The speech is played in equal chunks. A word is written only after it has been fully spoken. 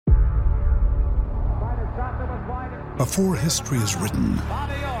Before history is written,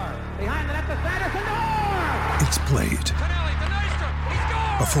 it's played.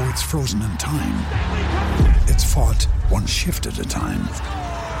 Before it's frozen in time, it's fought one shift at a time.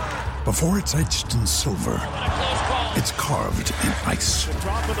 Before it's etched in silver, it's carved in ice.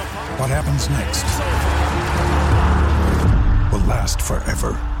 What happens next will last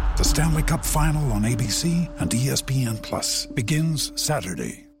forever. The Stanley Cup Final on ABC and ESPN Plus begins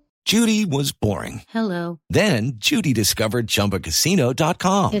Saturday. Judy was boring. Hello. Then Judy discovered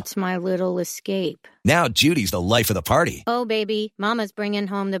ChumbaCasino.com. It's my little escape. Now Judy's the life of the party. Oh, baby, mama's bringing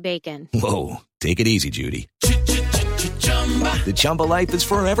home the bacon. Whoa, take it easy, Judy. The Chumba life is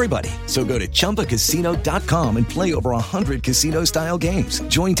for everybody. So go to ChumbaCasino.com and play over 100 casino-style games.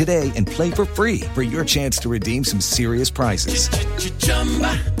 Join today and play for free for your chance to redeem some serious prizes.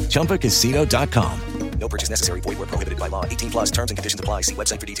 ChumbaCasino.com. No purchase necessary. Void where prohibited by law. 18 plus terms and conditions apply. See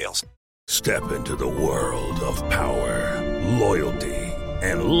website for details. Step into the world of power, loyalty,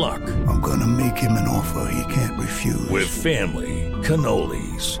 and luck. I'm gonna make him an offer he can't refuse. With family,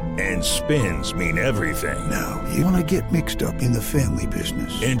 cannolis, and spins mean everything. Now, you wanna get mixed up in the family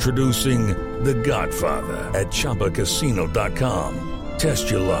business. Introducing The Godfather at ChumbaCasino.com. Test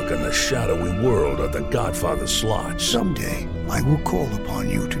your luck in the shadowy world of The Godfather slot. Someday, I will call upon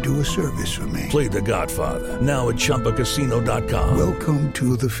you to do a service for me. Play The Godfather now at ChumbaCasino.com. Welcome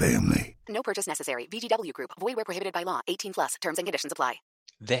to the family. No purchase necessary. VGW Group. Void where prohibited by law. 18 plus. Terms and conditions apply.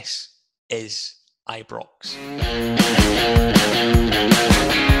 This is Ibrox.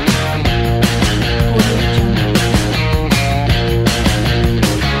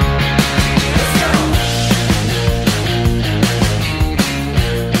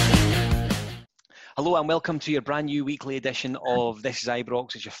 Hello and welcome to your brand new weekly edition of This is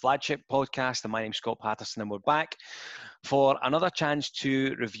Ibrox. It's your flagship podcast, and my name's Scott Patterson, and we're back for another chance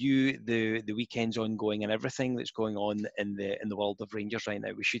to review the weekend's ongoing and everything that's going on in the world of Rangers right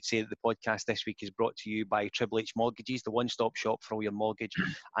now. We should say that the podcast this week is brought to you by Triple H Mortgages, the one-stop shop for all your mortgage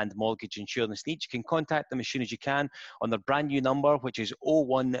and mortgage insurance needs. You can contact them as soon as you can on their brand new number, which is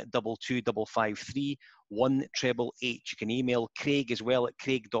 0122553 188. You can email Craig as well at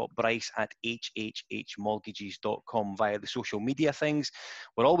craig.bryce@hhhmortgages.com via the social media things.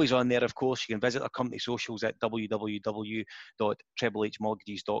 We're always on there, of course. You can visit our company socials at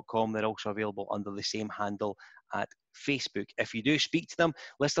www.triplehmortgages.com. They're also available under the same handle at Facebook. If you do speak to them,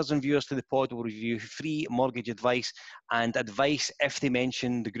 listeners and viewers to the pod will review free mortgage advice and advice if they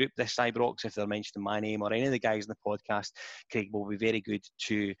mention the group This Ibrox. If they're mentioning my name or any of the guys in the podcast, Craig will be very good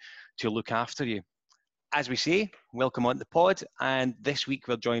to look after you. As we say, welcome on the pod, and this week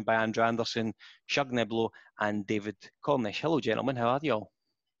we're joined by Andrew Anderson, Shug Niblo and David Cornish. Hello gentlemen, how are you all?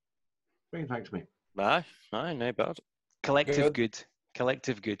 Fine, thanks mate. Aye, no bad. Collective good, can't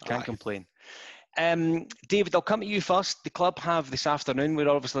complain. David, I'll come to you first. The club have this afternoon, we're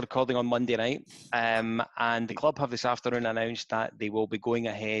obviously recording on Monday night, and the club have this afternoon announced that they will be going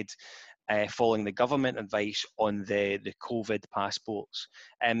ahead following the government advice on the COVID passports.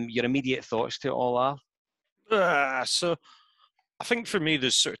 Your immediate thoughts to it all are? So I think for me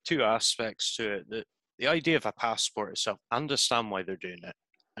there's sort of two aspects to it. The idea of a passport itself, I understand why they're doing it,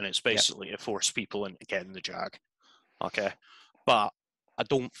 and it's basically to force people into getting the jag. Okay, but I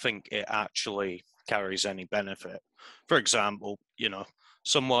don't think it actually carries any benefit. For example,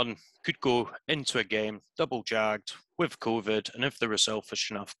 someone could go into a game double jagged with COVID, and if they were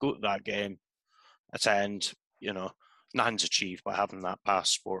selfish enough, go to that game, attend, nothing's achieved by having that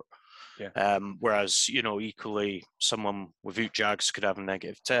passport. Yeah. Whereas, equally, someone without jags could have a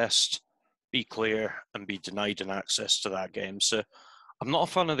negative test, be clear, and be denied an access to that game. So I'm not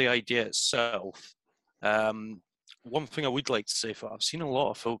a fan of the idea itself. One thing I would like to say, I've seen a lot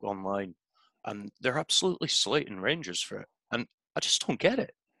of folk online, and they're absolutely slating Rangers for it. And I just don't get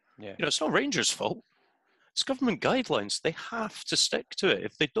it. Yeah. It's not Rangers' fault. It's government guidelines. They have to stick to it.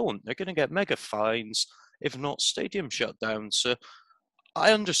 If they don't, they're going to get mega fines, if not stadium shut down. So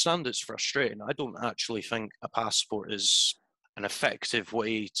I understand it's frustrating. I don't actually think a passport is an effective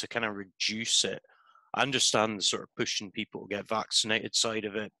way to kind of reduce it. I understand the sort of pushing people to get vaccinated side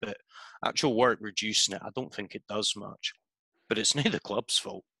of it, but actual work reducing it, I don't think it does much. But it's not the club's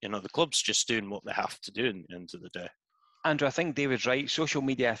fault. The club's just doing what they have to do in the end of the day. Andrew, I think David's right. Social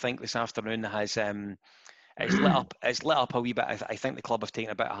media, I think, this afternoon has it's lit up a wee bit. I think the club have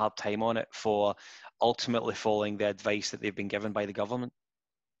taken a bit of a hard time on it for ultimately following the advice that they've been given by the government.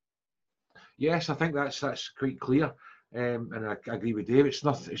 Yes, I think that's quite clear, and I agree with Dave. It's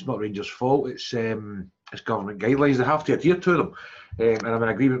not Rangers' fault. It's government guidelines. They have to adhere to them, and I'm in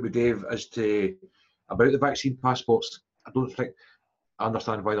agreement with Dave as to about the vaccine passports. I I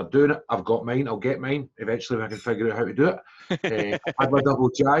understand why they're doing it. I've got mine. I'll get mine eventually when I can figure out how to do it. I've had my double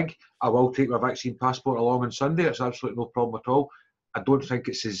jag. I will take my vaccine passport along on Sunday. It's absolutely no problem at all. I don't think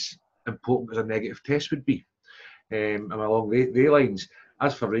it's as important as a negative test would be. I'm along the lines.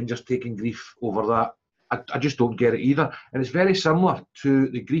 As for Rangers taking grief over that, I just don't get it either. And it's very similar to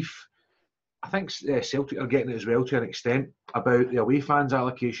the grief I think Celtic are getting it as well to an extent about the away fans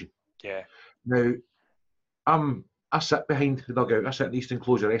allocation. Yeah. Now, I sit behind the dugout. I sit in the East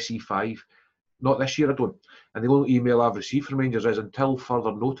Enclosure SE5. Not this year, I don't. And the only email I've received from Rangers is until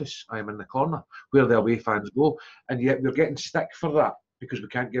further notice, I am in the corner where the away fans go. And yet we're getting stick for that because we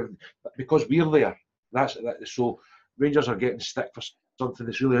can't give, because we're there. So Rangers are getting stick for something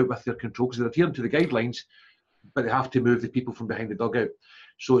that's really out with their control because they're adhering to the guidelines, but they have to move the people from behind the dugout.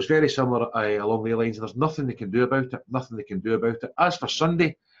 So it's very similar along the lines, and there's nothing they can do about it. As for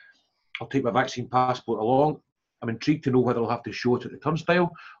Sunday, I'll take my vaccine passport along. I'm intrigued to know whether I'll have to show it at the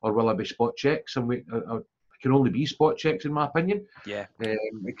turnstile or will I be spot checked? It can only be spot checks, in my opinion. Yeah.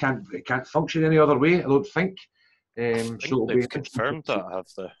 It can't function any other way, I don't think. So they've confirmed that, have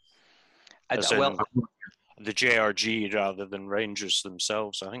they? The JRG rather than Rangers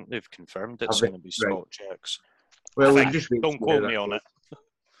themselves. I think they've confirmed it's going to be spot checks. Well, don't quote me on it.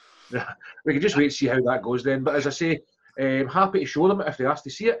 We can just wait to see how that goes then. But as I say, happy to show them it if they ask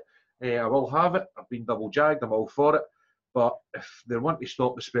to see it. I will have it. I've been double jagged. I'm all for it. But if they want to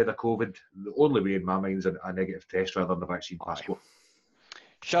stop the spread of COVID, the only way in my mind is a negative test rather than a vaccine passport.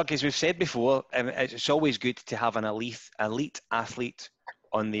 Shug, as we've said before, it's always good to have an elite athlete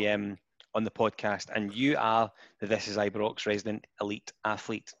on the podcast, and you are the This Is Ibrox resident elite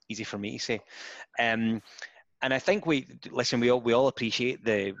athlete. Easy for me to say. And I think we all appreciate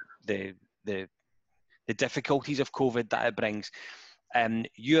the difficulties of COVID that it brings.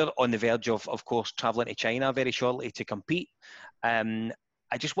 You're on the verge of course, travelling to China very shortly to compete. I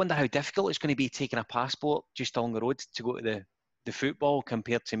just wonder how difficult it's going to be taking a passport just along the road to go to the football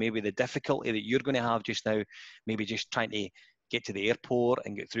compared to maybe the difficulty that you're going to have just now, maybe just trying to get to the airport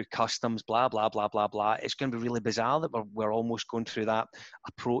and get through customs, blah, blah, blah, blah, blah. It's going to be really bizarre that we're almost going through that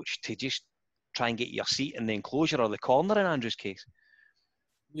approach to just try and get your seat in the enclosure or the corner in Andrew's case.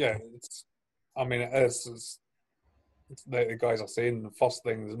 Yeah, it's like the guys are saying, the first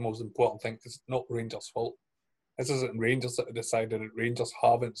thing, the most important thing, is not Rangers' fault. This isn't Rangers that have decided it, Rangers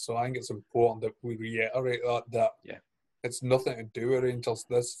haven't. So I think it's important that we reiterate that it's nothing to do with Rangers.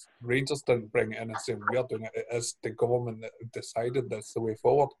 Rangers didn't bring it in and say we're doing it. It is the government that decided that's the way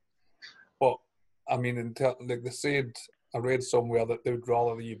forward. But I mean, like they said, I read somewhere that they would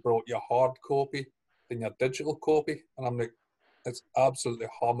rather you brought your hard copy than your digital copy, and I'm like, it's absolutely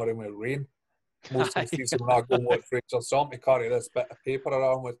hammering with rain. Most of the season when I go and watch Rangers, so I'm to carry this bit of paper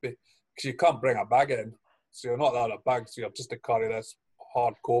around with me because you can't bring a bag in, so you're not allowed a bag, so you're just to carry this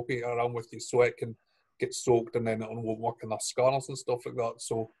hard copy around with you so it can get soaked and then it won't work in the scanners and stuff like that.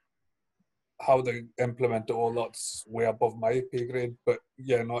 So how they implement it all, that's way above my pay grade. But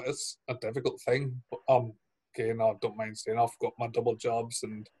yeah, no, it's a difficult thing. But okay, no, I don't mind saying I've got my double jobs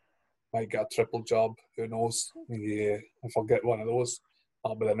and might get a triple job. Who knows? Yeah, if I get one of those,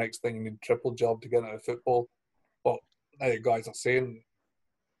 that'll be the next thing. You need a triple job to get into football. But like you guys are saying,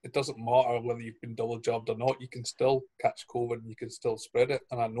 it doesn't matter whether you've been double jobbed or not. You can still catch COVID and you can still spread it.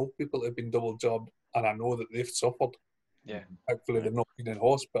 And I know people that have been double jobbed, and I know that they've suffered. Yeah. Hopefully they've not been in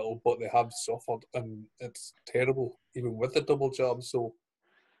hospital, but they have suffered, and it's terrible, even with the double job. So,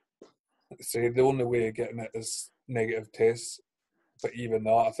 say the only way of getting it is negative tests. But even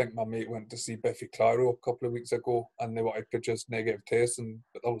that, I think my mate went to see Biffy Clyro a couple of weeks ago, and they wanted to produce negative tests,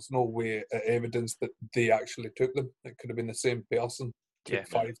 but there was no way evidence that they actually took them. It could have been the same person, took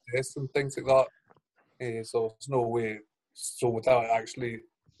 5 tests and things like that. So there's no way. So without actually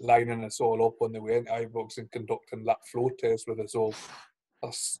lining us all up on the way into Ibrox and conducting that flow test with us all,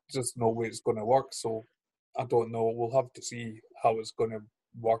 there's just no way it's going to work. So I don't know. We'll have to see how it's going to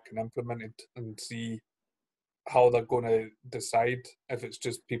work and implemented, and see how they're going to decide if it's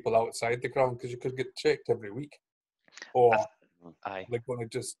just people outside the ground, because you could get checked every week, or they're going to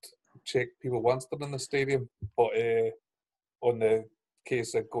just check people once they're in the stadium. But on the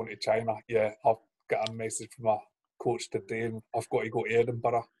case of going to China, I've got a message from my coach today, and I've got to go to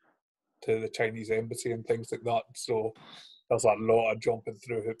Edinburgh to the Chinese embassy and things like that. So there's a lot of jumping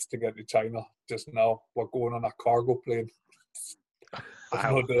through hoops to get to China just now. We're going on a cargo plane. There's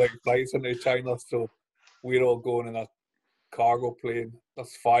no direct flights into China, so we're all going in a cargo plane.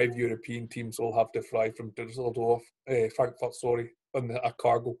 There's 5 European teams all have to fly from Frankfurt, on a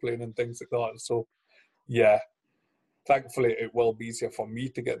cargo plane and things like that. So, yeah, thankfully it will be easier for me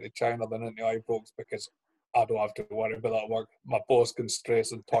to get to China than into Ibrox, because I don't have to worry about that work. My boss can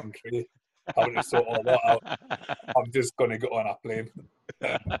stress and turn tree, having to sort all that out. I'm just going to get on a plane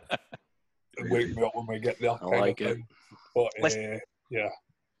and wake me up when we get there. I like it. But yeah,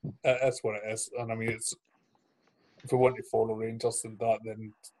 that's what it is. And I mean, it's if we want to follow Rangers and that,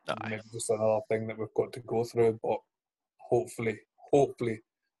 then maybe just another thing that we've got to go through. But hopefully,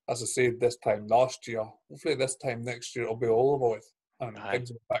 as I said this time last year, hopefully this time next year it'll be all over with and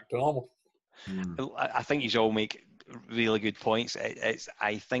things will be back to normal. I think you all make really good points.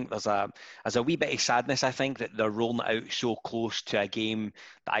 I think there's a wee bit of sadness. I think that they're rolling it out so close to a game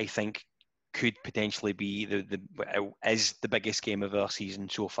that I think could potentially be is the biggest game of our season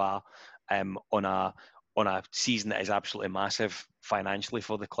so far. On a season that is absolutely massive financially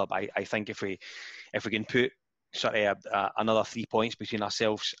for the club. I think if we can put sort of another 3 points between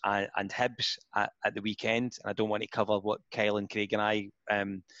ourselves and Hibs at the weekend, and I don't want to cover what Kyle and Craig and I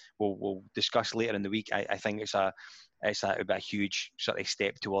will discuss later in the week. I think it's a huge sort of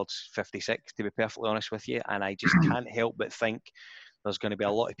step towards 56, to be perfectly honest with you, and I just can't help but think there's going to be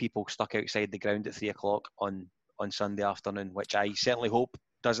a lot of people stuck outside the ground at 3 o'clock on Sunday afternoon, which I certainly hope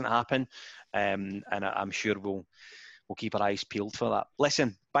doesn't happen, and I'm sure we'll keep our eyes peeled for that.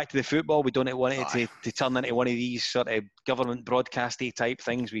 Listen, back to the football. We don't want it to turn into one of these sort of government broadcasty type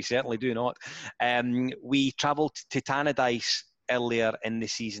things. We certainly do not. We travelled to Tannadice earlier in the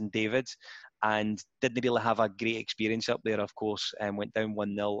season, David, and didn't really have a great experience up there, of course, and went down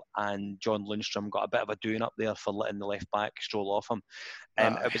 1-0, and John Lundstrom got a bit of a doing up there for letting the left back stroll off him.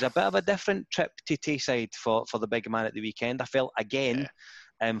 It was a bit of a different trip to Tayside for the big man at the weekend. I felt, again,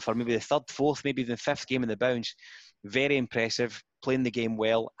 for maybe the third, fourth, maybe the fifth game in the bounce, very impressive, playing the game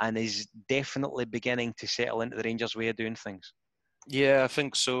well, and is definitely beginning to settle into the Rangers' way of doing things. Yeah, I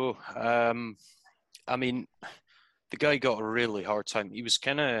think so. I mean, the guy got a really hard time. He was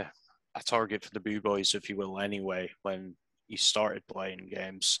kind of a target for the Boo Boys, if you will, anyway, when he started playing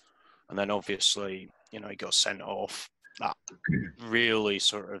games. And then obviously, he got sent off. That really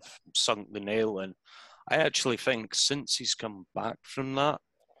sort of sunk the nail in. I actually think since he's come back from that,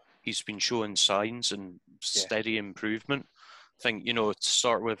 he's been showing signs and steady improvement. I think, to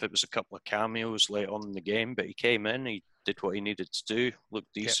start with, it was a couple of cameos late on in the game, but he came in, he did what he needed to do,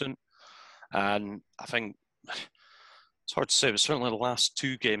 looked decent. And I think it's hard to say, but certainly the last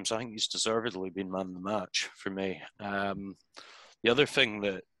 2 games, I think he's deservedly been man of the match for me. The other thing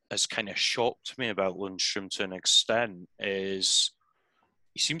that has kind of shocked me about Lundstrom to an extent is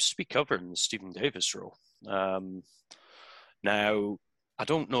he seems to be covering the Stephen Davis role. Now, I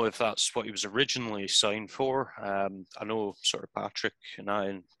don't know if that's what he was originally signed for. I know sort of Patrick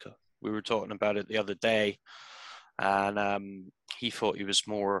and we were talking about it the other day, and he thought he was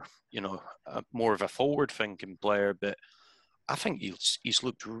more of a forward-thinking player, but I think he's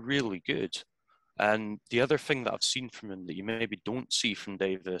looked really good. And the other thing that I've seen from him that you maybe don't see from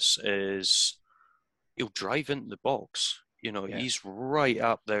Davis is he'll drive into the box. He's right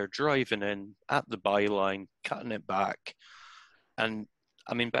up there, driving in at the byline, cutting it back. And,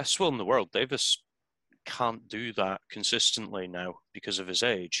 I mean, best will in the world, Davis can't do that consistently now because of his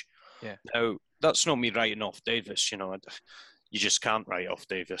age. Yeah. Now, that's not me writing off Davis. You just can't write off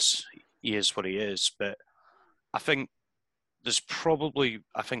Davis. He is what he is. But I think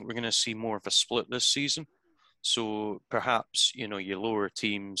we're going to see more of a split this season. So perhaps, your lower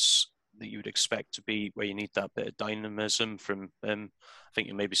teams that you would expect to be where you need that bit of dynamism from him. I think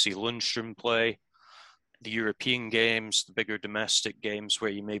you maybe see Lundstrom play. The European games, the bigger domestic games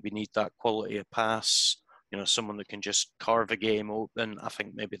where you maybe need that quality of pass, someone that can just carve a game open. I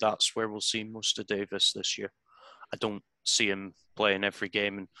think maybe that's where we'll see most of Davis this year. I don't see him playing every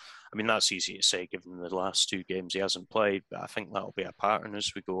game. And I mean, that's easy to say given the last 2 games he hasn't played, but I think that'll be a pattern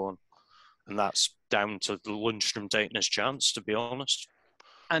as we go on. And that's down to the Lundstrom taking his chance, to be honest.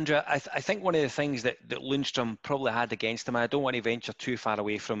 Andrew, I think one of the things that Lundstrom probably had against him, and I don't want to venture too far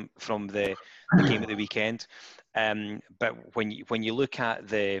away from the game of the weekend, but when you look at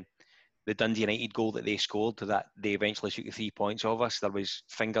the Dundee United goal that they scored, that they eventually took the 3 points of us, there was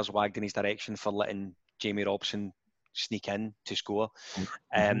fingers wagged in his direction for letting Jamie Robson sneak in to score.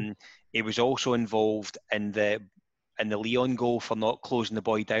 He was also involved in the Leon goal for not closing the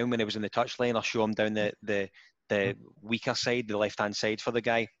boy down when he was in the touchline, or show him down the weaker side, the left-hand side for the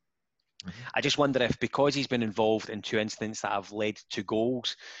guy. I just wonder if, because he's been involved in 2 incidents that have led to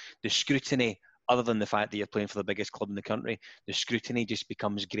goals, the scrutiny, other than the fact that you're playing for the biggest club in the country, the scrutiny just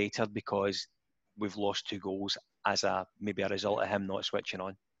becomes greater because we've lost 2 goals as maybe a result of him not switching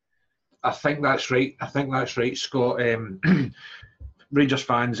on. I think that's right, Scott. Rangers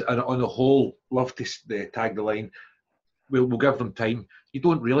fans, on the whole, love to tag the line. We'll give them time. You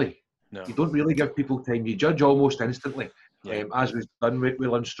don't really. No. You don't really give people time. You judge almost instantly, Yeah. as was done with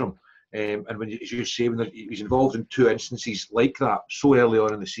Lundstrom. And when, as you say, when he's involved in 2 instances like that so early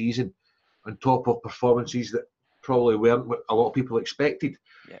on in the season, on top of performances that probably weren't what a lot of people expected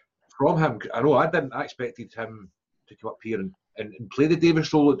from him. I know I didn't. I expected him to come up here and play the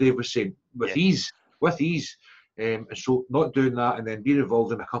Davis role that Dave was saying with ease. And so not doing that and then being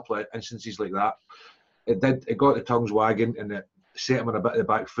involved in a couple of instances like that, it got the tongues wagging and it set him on a bit of the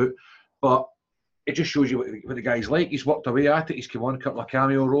back foot. But it just shows you what the guy's like. He's worked away at it. He's come on a couple of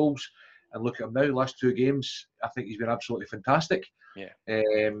cameo roles. And look at him now, last 2 games, I think he's been absolutely fantastic.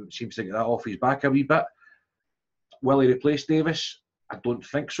 Seems to get that off his back a wee bit. Will he replace Davis? I don't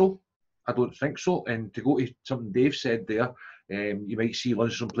think so. And to go to something Dave said there, you might see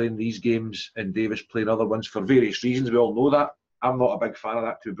Lundstrom playing these games and Davis playing other ones for various reasons. We all know that. I'm not a big fan of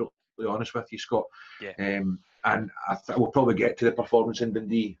that, to be brutally honest with you, Scott. And I think we'll probably get to the performance in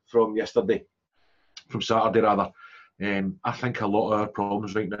Dundee from Saturday rather. I think a lot of our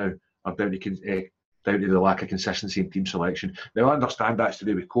problems right now are down to the lack of consistency in team selection. Now, I understand that's to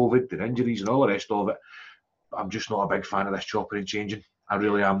do with COVID and injuries and all the rest of it, but I'm just not a big fan of this chopping and changing. I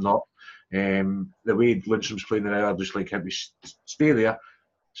really am not. The way Lundstrom's playing now, I'd just like him to stay there,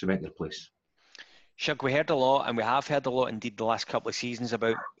 cement their place. Shug, we heard a lot, and we have heard a lot indeed the last couple of seasons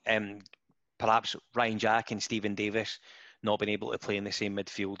about perhaps Ryan Jack and Stephen Davis not being able to play in the same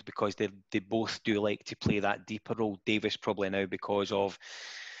midfield because they both do like to play that deeper role. Davis probably now because of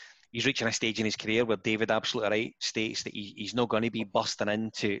he's reaching a stage in his career where David absolutely right states that he's not going to be busting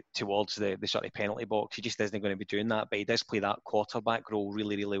into towards the sort of penalty box. He just isn't going to be doing that, but he does play that quarterback role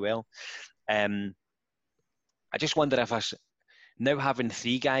really, really well. I just wonder if us now having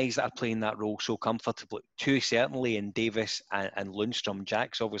 3 guys that are playing that role so comfortably, 2 certainly in Davis and Lundstrom.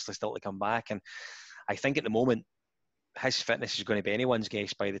 Jack's obviously still to come back, and I think at the moment his fitness is going to be anyone's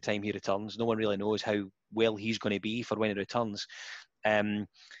guess by the time he returns. No one really knows how well he's going to be for when he returns.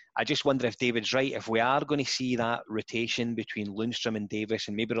 I just wonder if David's right. If we are going to see that rotation between Lundstrom and Davis,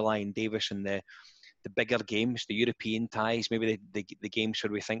 and maybe relying Davis in the bigger games, the European ties, maybe the games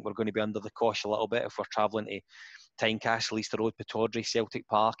where we think we're going to be under the cosh a little bit if we're travelling to Tynecastle, Easter Road, Pittodrie, Celtic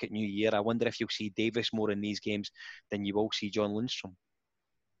Park at New Year. I wonder if you'll see Davis more in these games than you will see John Lundstrom.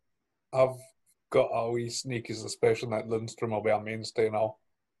 I've got a wee sneaky suspicion that Lundstrom will be a mainstay now.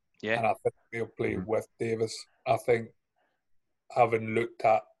 Yeah. And I think he'll play with Davis. I think having looked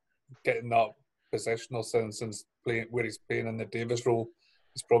at getting that positional sense since playing where he's playing in the Davis role,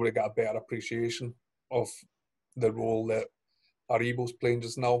 he's probably got a better appreciation of the role that Aribo's playing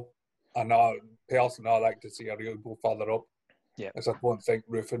just now. And personally, I like to see Aribo further up. Yeah. As I don't think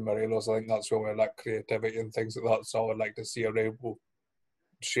Roof and Morelos, I think that's where we like creativity and things like that. So I would like to see Aribo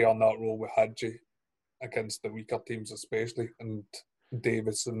sharing that role with Hadji against the weaker teams especially, and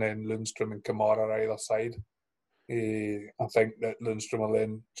Davis and then Lundstrom and Kamara either side. I think that Lundstrom will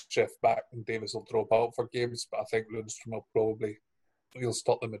then shift back and Davis will drop out for games, but I think Lundstrom will he'll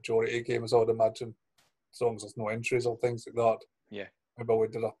start the majority of games, I would imagine, as long as there's no injuries or things like that. Yeah. Maybe we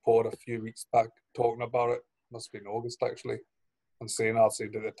did a pod a few weeks back talking about it, must be in August actually, and saying I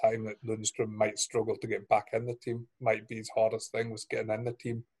said at the time that Lundstrom might struggle to get back in the team, might be his hardest thing was getting in the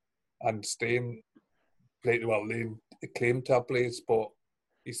team and staying. They claimed to have place, but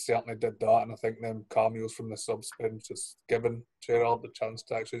he certainly did that, and I think them cameos from the subs been just given Gerrard the chance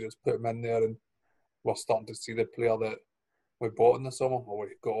to actually just put him in there, and we're starting to see the player that we bought in the summer, or we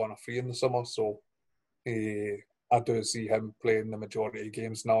got on a free in the summer, so I do see him playing the majority of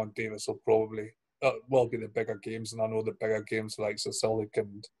games now, and Davis will probably will be the bigger games, and I know the bigger games like Celtic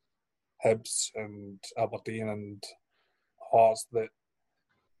and Hibs and Aberdeen and Hearts that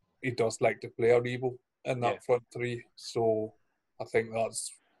he does like to play Aribo in that front 3, so I think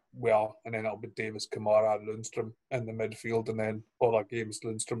that's where, and then it'll be Davis, Kamara and Lundstrom in the midfield, and then other games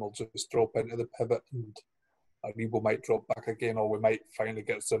Lundstrom will just drop into the pivot and Aribo might drop back again, or we might finally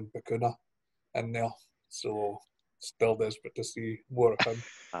get some Bakuna in there, so still desperate to see more of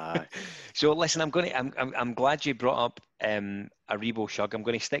him. So listen, I'm glad you brought up Aribo, Shug. I'm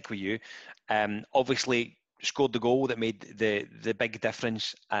going to stick with you. Obviously scored the goal that made the big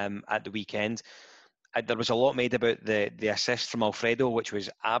difference at the weekend. There was a lot made about the assist from Alfredo, which was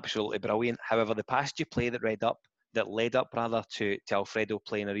absolutely brilliant. However, the passage of play that led up to Alfredo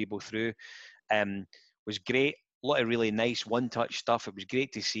playing Aribo through was great. A lot of really nice one-touch stuff. It was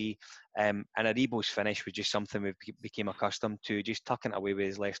great to see. And Aribo's finish was just something we became accustomed to, just tucking it away with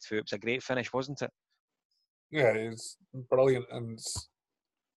his left foot. It was a great finish, wasn't it? Yeah, it's brilliant. And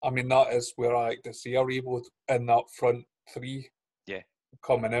I mean, that is where I like to see Aribo in that front 3. Yeah.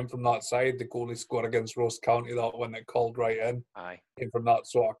 coming in from that side. The goal he scored against Ross County, that one that called right in, came from that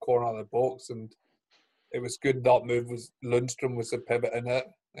sort of corner of the box, and it was good. That move was Lundstrom was the pivot in it.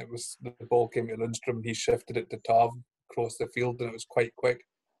 It was the ball came to Lundstrom, he shifted it to Tav across the field, and it was quite quick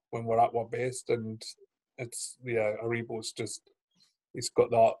when we're at our best. And it's Aribo's just he's got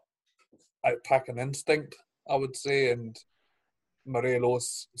that attacking instinct, I would say, and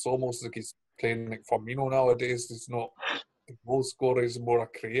Morelos, it's almost like he's playing like Firmino nowadays. He's not the goal scorer, he's more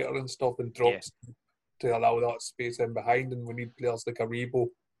a creator and stuff, and drops to allow that space in behind. And we need players like Aribo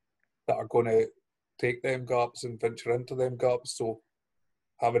that are going to take them gaps and venture into them gaps. So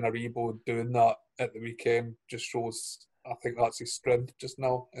having Aribo doing that at the weekend just shows, I think that's his strength just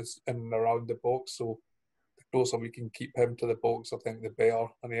now, is in and around the box. So the closer we can keep him to the box, I think the better.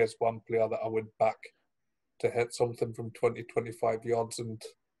 And he is one player that I would back to hit something from 20, 25 yards and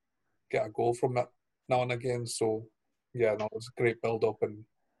get a goal from it now and again. So, yeah, no, it was a great build-up and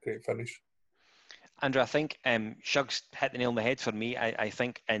great finish. Andrew, I think Shug's hit the nail on the head for me. I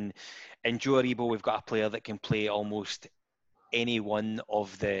think in Joe Aribo, we've got a player that can play almost any one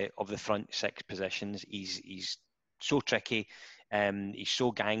of the front six positions. He's so tricky. He's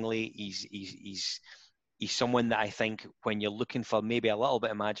so gangly. He's someone that I think when you're looking for maybe a little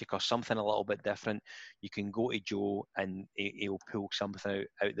bit of magic or something a little bit different, you can go to Joe and he'll pull something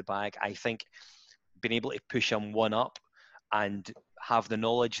out the bag. I think being able to push him one up and have the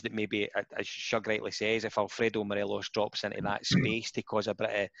knowledge that maybe, as Shug rightly says, if Alfredo Morelos drops into that space to cause a bit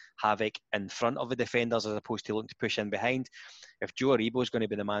of havoc in front of the defenders as opposed to looking to push in behind, if Joe Aribo is going to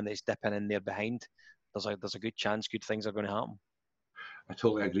be the man that's dipping in there behind, there's a good chance good things are going to happen. I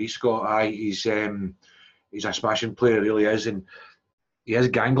totally agree, Scott. He's a smashing player, really is, and he is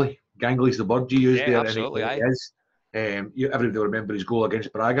gangly. Gangly's the word you used there. Absolutely, and he is. Everybody will remember his goal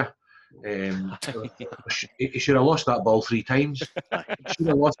against Braga. He should have lost that ball 3 times. He should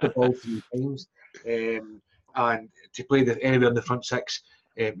have lost the ball 3 times. And to play anywhere in the front six,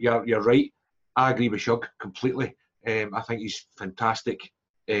 you're right. I agree with Shug completely. I think he's fantastic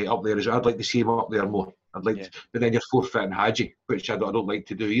up there as well. I'd like to see him up there more. I'd like, but then you're forfeiting Hadji, which I don't like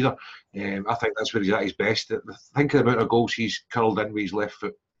to do either. I think that's where he's at his best. Think of the amount of goals he's curled in with his left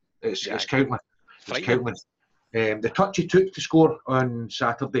foot. It's countless. It's countless. The touch he took to score on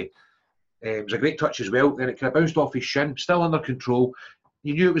Saturday, it was a great touch as well. Then it kind of bounced off his shin, still under control.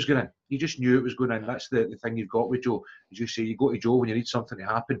 You knew it was going in. You just knew it was going in. That's the thing you've got with Joe. As you say, you go to Joe when you need something to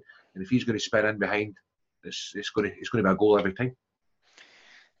happen, and if he's going to spin in behind, it's going to be a goal every time.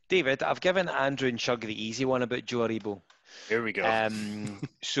 David, I've given Andrew and Shug the easy one about Joe Aribo. Here we go.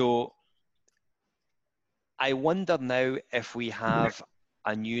 So I wonder now if we have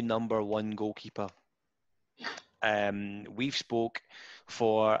a new number one goalkeeper. We've spoke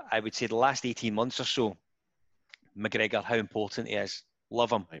for, I would say, the last 18 months or so. McGregor, how important he is.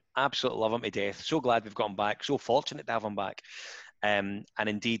 Love him. Absolutely love him to death. So glad we've got him back. So fortunate to have him back. And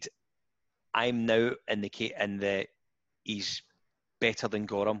indeed, I'm now in the he's better than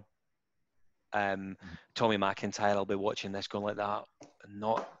Gorham. Tommy McIntyre will be watching this going like that.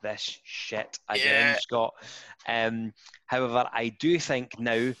 Not this shit again, Scott. However, I do think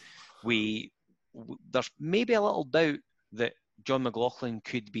now there's maybe a little doubt that John McLaughlin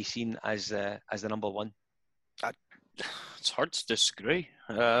could be seen as the number one. It's hard to disagree.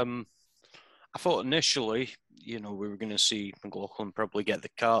 I thought initially, we were going to see McLaughlin probably get the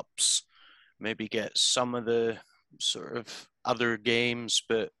cups, maybe get some of the sort of other games,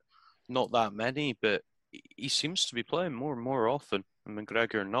 but not that many. But he seems to be playing more and more often, and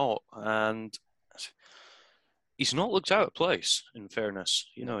McGregor not. And he's not looked out of place, in fairness.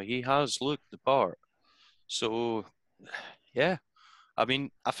 He has looked the part. So, yeah. I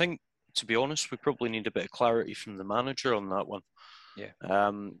mean, I think, to be honest, we probably need a bit of clarity from the manager on that one. Yeah.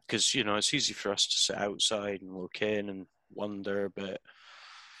 Because, it's easy for us to sit outside and look in and wonder, but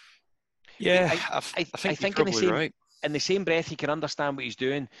yeah, I think you're probably right. In the same breath, you can understand what he's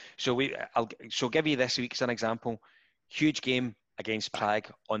doing. So I'll give you this week as an example. Huge game against Prague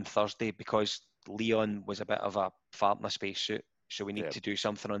on Thursday because Leon was a bit of a fart in a spacesuit. So we need to do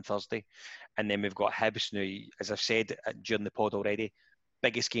something on Thursday. And then we've got Hibs now, as I've said during the pod already,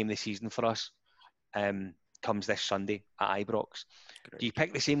 biggest game this season for us comes this Sunday at Ibrox. Great. Do you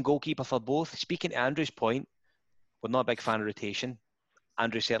pick the same goalkeeper for both? Speaking to Andrew's point, we're not a big fan of rotation.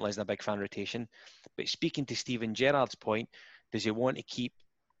 Andrew certainly isn't a big fan of rotation. But speaking to Steven Gerrard's point, does he want to keep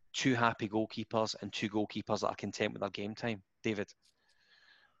 2 happy goalkeepers and 2 goalkeepers that are content with their game time? David?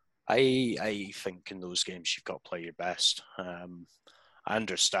 I think in those games you've got to play your best. I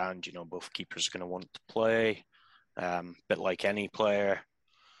understand, both keepers are going to want to play. But like any player,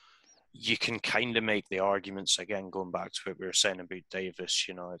 you can kind of make the arguments, again, going back to what we were saying about Davis,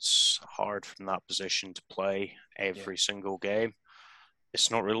 it's hard from that position to play every single game.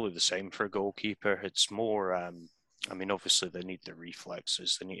 It's not really the same for a goalkeeper. It's more, obviously they need the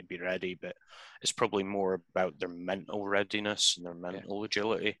reflexes, they need to be ready, but it's probably more about their mental readiness and their mental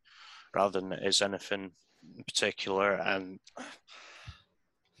agility rather than it is anything in particular. And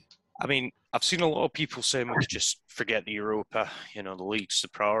I've seen a lot of people saying we could just forget the Europa, the league's the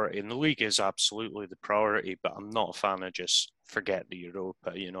priority, and the league is absolutely the priority, but I'm not a fan of just forget the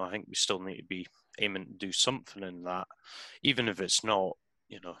Europa. I think we still need to be aiming to do something in that, even if it's not,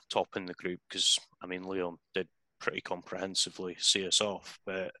 top in the group, because, Lyon did pretty comprehensively see us off,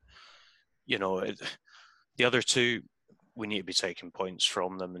 but, the other two, we need to be taking points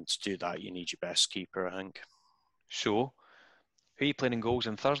from them, and to do that, you need your best keeper, I think. So, who are you playing in goals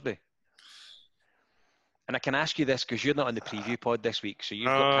on Thursday? And I can ask you this because you're not on the preview pod this week, so you've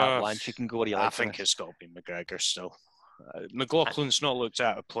got carte blanche. You can go where you like. I think it's got to be McGregor still. McLaughlin's not looked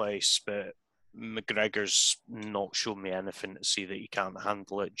out of place, but McGregor's not shown me anything to see that he can't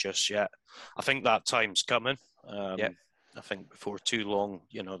handle it just yet. I think that time's coming. I think before too long,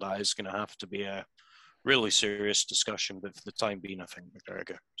 that is going to have to be a really serious discussion. But for the time being, I think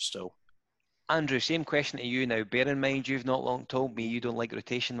McGregor still. Andrew, same question to you now. Bear in mind, you've not long told me you don't like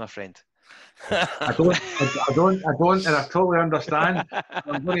rotation, my friend. I don't, and I totally understand.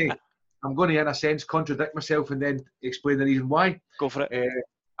 I'm going to, in a sense, contradict myself and then explain the reason why. Go for it.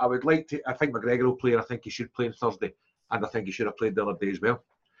 I would like to. I think McGregor will play, and I think he should play on Thursday, and I think he should have played the other day as well.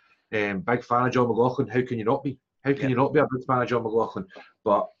 Big fan of John McLaughlin. How can you not be? How can you not be a big fan of John McLaughlin?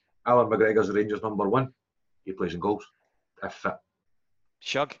 But Alan McGregor's the Rangers number one. He plays in goals. If fit.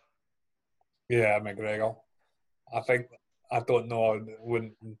 Shug. Yeah, McGregor. I don't know.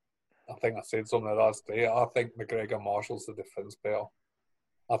 I think I said something the last day. I think McGregor marshals the defence better.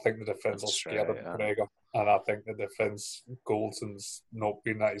 I think the defence are scared of McGregor. And I think the defence, Goldson's not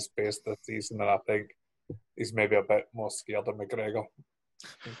been at his best this season. And I think he's maybe a bit more scared of McGregor.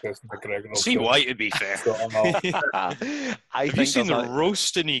 See why, to be fair. Have you seen the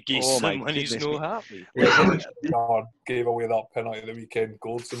roasting he gives him when he's not happy? God gave away that penalty the weekend.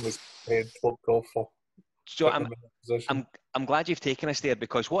 Goldson was head flipped off for. So I'm glad you've taken us there,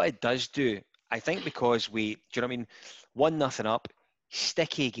 because what it does do, I think, because do you know what I mean? 1-0 up,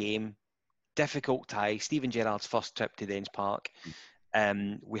 sticky game, difficult tie. Steven Gerrard's first trip to Dens Park.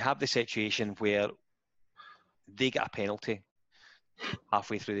 We have the situation where they get a penalty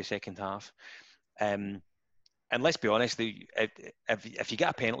halfway through the second half. And let's be honest, if you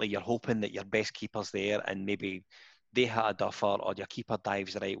get a penalty, you're hoping that your best keeper's there and maybe they hit a duffer or your keeper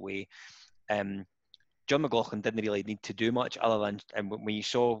dives the right way. John McLaughlin didn't really need to do much other than, and when you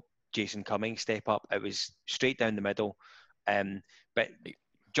saw Jason Cummings step up, it was straight down the middle. But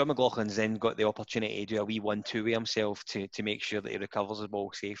John McLaughlin's then got the opportunity to do a wee 1-2 with himself to make sure that he recovers the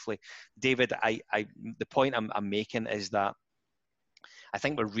ball safely. David, the point I'm making is that I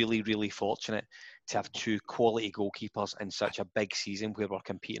think we're really, really fortunate to have two quality goalkeepers in such a big season where we're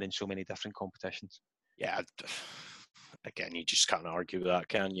competing in so many different competitions. Yeah, again, you just can't argue with that,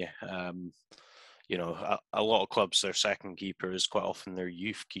 can you? A lot of clubs, their second keeper is quite often their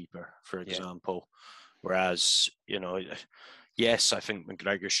youth keeper, for example. Whereas, yes, I think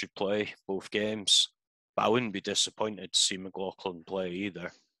McGregor should play both games, but I wouldn't be disappointed to see McLaughlin play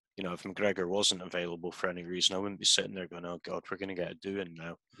either. If McGregor wasn't available for any reason, I wouldn't be sitting there going, oh God, we're going to get a doing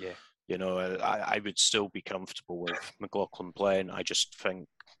now. Yeah. I would still be comfortable with McLaughlin playing. I just think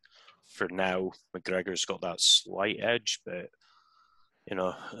for now, McGregor's got that slight edge, but,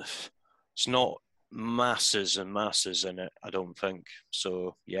 it's not masses and masses in it, I don't think.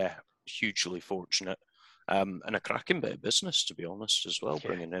 So, yeah, hugely fortunate. And a cracking bit of business, to be honest, as well,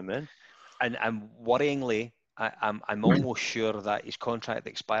 bringing him in. And worryingly, I'm almost sure that his contract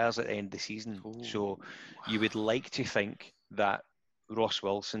expires at the end of the season. Ooh. So you would like to think that Ross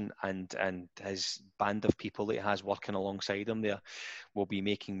Wilson and his band of people that he has working alongside him there will be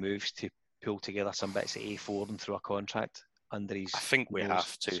making moves to pull together some bits of A4 and through a contract under his. I think we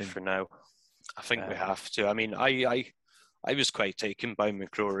have to soon. For now. I think we have to. I mean, I was quite taken by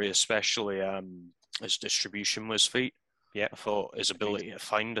McCrory, especially his distribution was feet. Yeah, I thought his ability to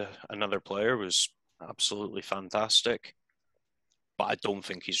find another player was absolutely fantastic. But I don't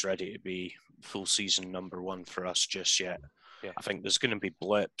think he's ready to be full season number one for us just yet. Yeah. I think there's going to be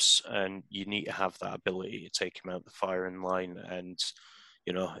blips, and you need to have that ability to take him out the firing line. And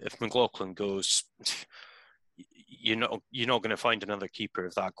if McLaughlin goes, you're not going to find another keeper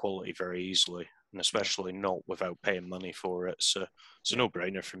of that quality very easily, and especially not without paying money for it. So it's a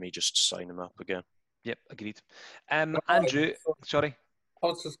no-brainer for me just to sign him up again. Yep, agreed. Andrew, sorry. I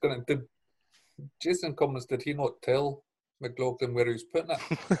was just going to... Did Jason Cummings, did he not tell McLaughlin where he was putting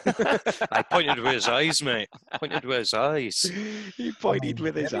it? I pointed with his eyes, mate. Pointed with his eyes. He pointed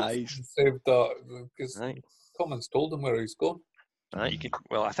with his eyes. Saved that, because Cummings told him where he's going.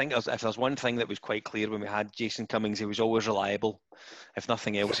 Well, I think if there's one thing that was quite clear when we had Jason Cummings, he was always reliable. If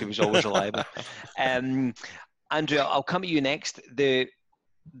nothing else, he was always reliable. Andrew, I'll come to you next. The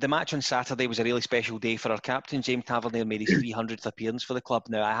match on Saturday was a really special day for our captain. James Tavernier made his 300th appearance for the club.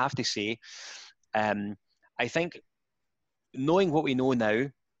 Now, I have to say, I think knowing what we know now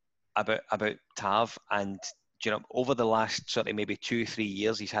about Tav, and over the last sort of maybe 2-3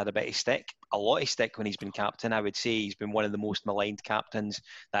 years, he's had a bit of stick, a lot of stick when he's been captain. I would say he's been one of the most maligned captains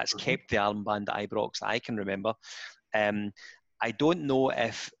that's kept the armband at Ibrox that I can remember. I don't know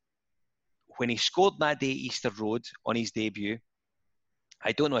if when he scored that day at Easter Road on his debut,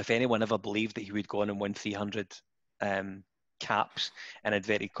 I don't know if anyone ever believed that he would go on and win 300 caps in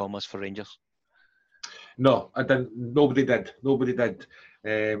inverted commas for Rangers. No, I didn't. Nobody did.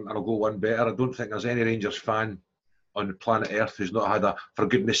 And I'll go one better. I don't think there's any Rangers fan on planet Earth who's not had a "for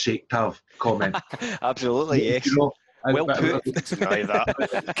goodness sake, Tav" comment. Absolutely, yes. Well put. Deny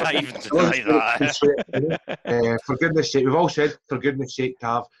that. Can't even deny that. For goodness sake, we've all said "for goodness sake,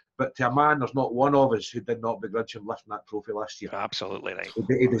 Tav," but to a man, there's not one of us who did not begrudge him lifting that trophy last year. Absolutely right.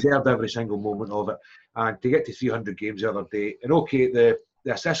 He deserved every single moment of it, and to get to 300 games the other day, and okay, the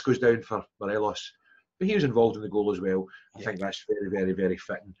assist goes down for Morelos, but he was involved in the goal as well. I think that's very, very, very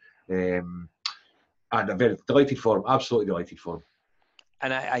fitting. And I'm very delighted for him, absolutely delighted for him.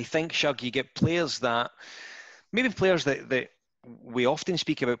 And I think, Shug, you get players that we often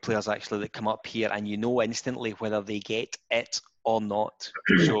speak about, players actually that come up here and you know instantly whether they get it or not.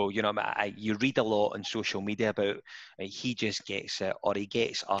 So, you read a lot on social media about he just gets it, or he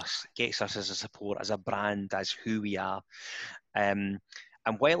gets us as a support, as a brand, as who we are. And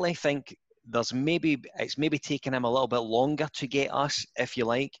while I think it's maybe taken him a little bit longer to get us, if you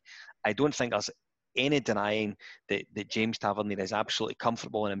like, I don't think there's any denying that James Tavernier is absolutely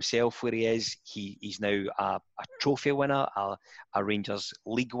comfortable in himself where he is. He's now a trophy winner, a Rangers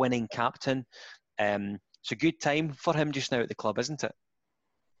league winning captain. It's a good time for him just now at the club, isn't it?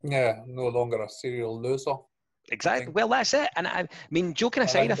 Yeah, no longer a serial loser. Exactly. Well, that's it. And I mean, joking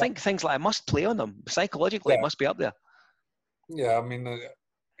aside, I think things like I must play on them psychologically. It must be up there. Yeah, I mean,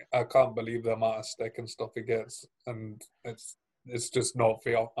 I can't believe the amount of stick and stuff he gets, and it's just not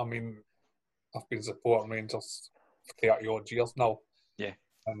fair. I mean, I've been supporting Rangers for 30 odd years now. Yeah.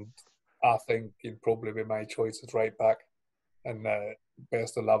 And I think he'd probably be my choice as right back and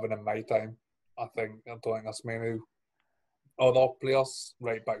best 11 in my time. I don't think there's many other players.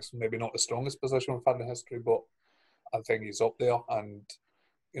 Right back's maybe not the strongest position we've had in history, but I think he's up there and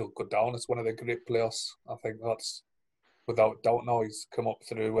he'll go down as one of the great players. I think that's without doubt now. He's come up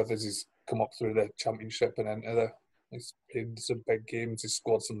through with us. He's come up through the Championship and he's played some big games. He's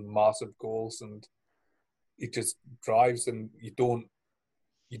scored some massive goals, and he just drives. And you don't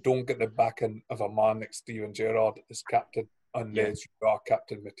get the backing of a man like Steven Gerrard as captain unless you are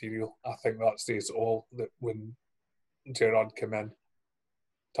captain material. I think that says all. That when Gerrard came in,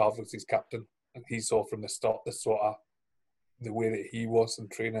 Tav was his captain, and he saw from the start the way that he was in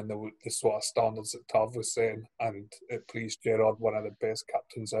training, the sort of standards that Tav was setting, and it pleased Gerrard, one of the best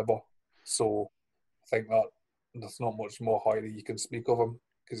captains ever. So I think that there's not much more highly you can speak of him,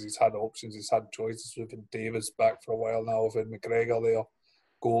 because he's had options, he's had choices. We've had Davis back for a while now, we've had McGregor there,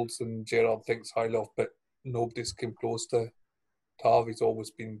 Goldson, Gerrard thinks highly of, but nobody's come close to Tav. He's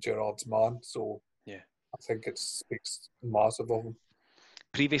always been Gerrard's man, so I think it speaks massive of him.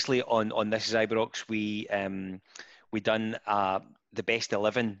 Previously on This Is Ibrox, we done the best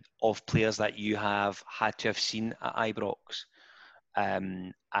 11 of players that you have had to have seen at Ibrox.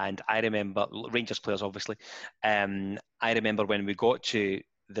 And I remember, Rangers players obviously, I remember when we got to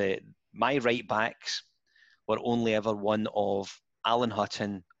my right backs were only ever one of Alan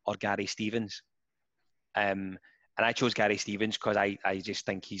Hutton or Gary Stevens. And I chose Gary Stevens because I just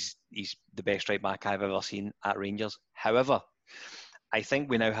think he's the best right back I've ever seen at Rangers. However, I think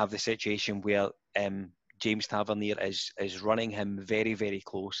we now have the situation where James Tavernier is running him very, very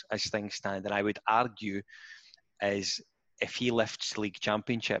close as things stand. And I would argue is if he lifts the league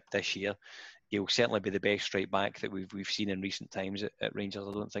championship this year, he'll certainly be the best right back that we've seen in recent times at Rangers.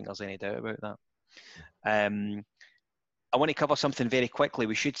 I don't think there's any doubt about that. I want to cover something very quickly.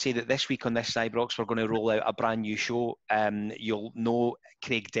 We should say that this week on This Ibrox, we're going to roll out a brand new show. You'll know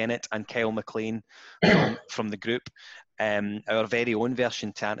Craig Dennett and Kyle McLean from the group. Our very own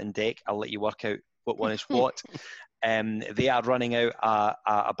version, Tant and Deck. I'll let you work out what one is what. They are running out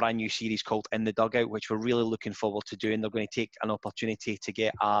a brand new series called In the Dugout, which we're really looking forward to doing. They're going to take an opportunity to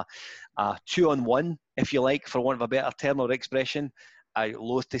get a 2-on-1, if you like, for want of a better term or expression. I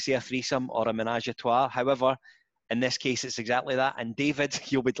loathe to say a threesome or a menage a trois. However, in this case, it's exactly that. And David,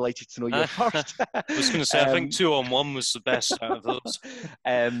 you'll be delighted to know you're first. I was going to say, I think 2-on-1 was the best out of those.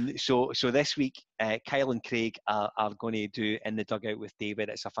 So this week, Kyle and Craig are going to do In the Dugout with David.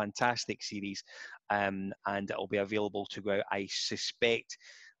 It's a fantastic series, and it'll be available to go out, I suspect,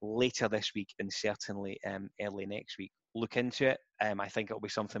 later this week and certainly early next week. Look into it. I think it'll be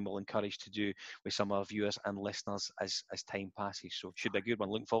something we'll encourage to do with some of our viewers and listeners as time passes. So it should be a good one.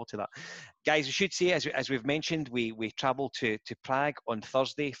 Looking forward to that. Guys, we should say, as we've mentioned, we travel to Prague on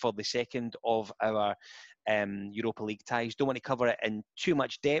Thursday for the second of our Europa League ties. Don't want to cover it in too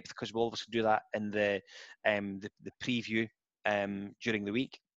much depth because we'll obviously do that in the preview during the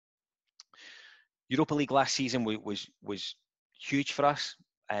week. Europa League last season was huge for us.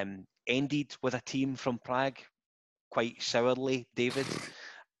 Ended with a team from Prague quite sourly, David.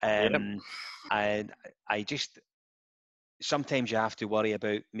 And I just, sometimes you have to worry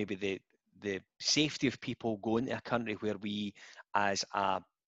about maybe the safety of people going to a country where we, as a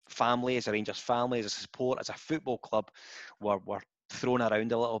family, as a Rangers family, as a support, as a football club, were thrown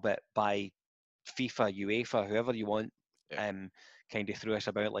around a little bit by FIFA, UEFA, whoever you want, kind of threw us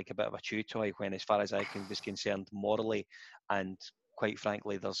about like a bit of a chew toy, when, as far as I was concerned, morally and quite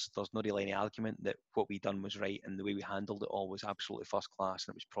frankly, there's not really any argument that what we done was right, and the way we handled it all was absolutely first class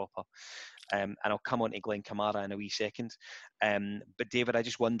and it was proper. And I'll come on to Glenn Kamara in a wee second. But David, I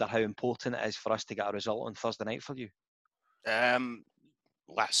just wonder how important it is for us to get a result on Thursday night for you.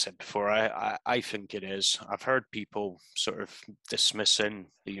 Like I said before, I think it is. I've heard people sort of dismissing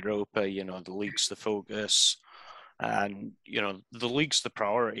the Europa, the league's the focus. And, the league's the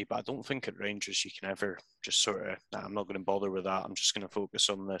priority, but I don't think at Rangers you can ever just sort of, I'm not going to bother with that. I'm just going to focus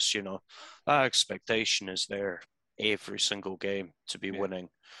on this, That expectation is there every single game to be winning,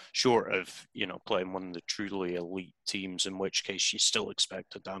 short of, playing one of the truly elite teams, in which case you still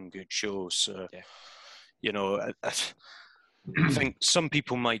expect a damn good show. So, I think some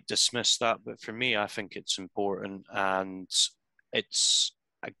people might dismiss that, but for me, I think it's important, and it's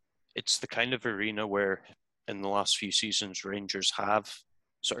the kind of arena where, in the last few seasons, Rangers have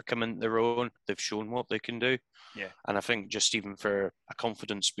sort of come into their own. They've shown what they can do. Yeah. And I think just even for a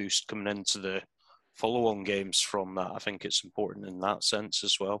confidence boost coming into the follow-on games from that, I think it's important in that sense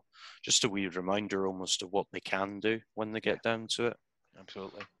as well. Just a wee reminder almost of what they can do when they get down to it.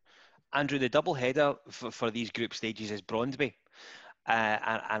 Absolutely. Andrew, the double header for these group stages is Brøndby.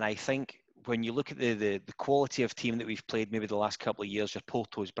 And I think when you look at the quality of team that we've played maybe the last couple of years, your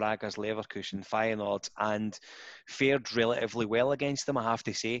Portos, Bragas, Leverkusen, Feyenoord, and fared relatively well against them, I have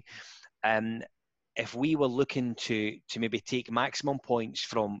to say. If we were looking to maybe take maximum points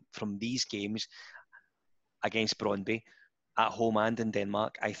from these games against Brøndby, at home and in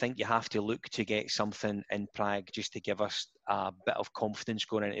Denmark, I think you have to look to get something in Prague just to give us a bit of confidence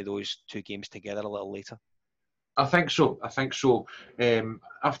going into those two games together a little later. I think so.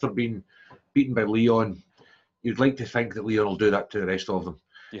 After being beaten by Lyon, you'd like to think that Lyon will do that to the rest of them.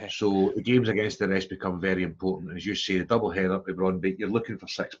 Yeah. So the games against the rest become very important. As you say, the double header with Brøndby, you're looking for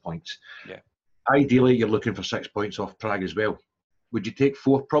 6 points. Yeah. Ideally, you're looking for 6 points off Prague as well. Would you take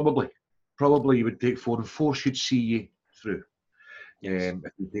 4? Probably. Probably you would take 4, and 4 should see you through. Yes.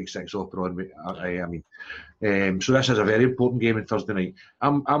 If you take 6 off Brøndby, so this is a very important game on Thursday night.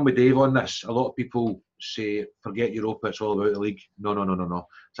 I'm with Dave on this. A lot of people say, forget Europa, it's all about the league. No.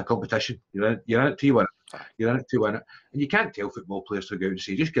 It's a competition. You're in it to win it. You're in it to win it. And you can't tell football players to go out and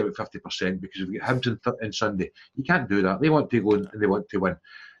say, just give it 50% because we've got Hibs on Sunday. You can't do that. They want to go and they want to win.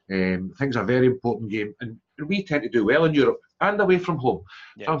 I think it's a very important game. And we tend to do well in Europe and away from home.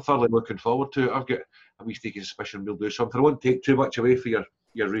 Yeah. I'm thoroughly looking forward to it. I've got a wee sneaky suspicion we'll do something. I won't take too much away for your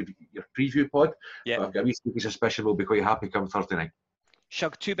preview pod. Yeah. But I've got a wee sneaky suspicion we'll be quite happy come Thursday night.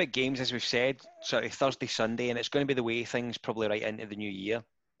 Shug, 2 big games, as we've said, sort of Thursday, Sunday, and it's going to be the way things probably right into the new year.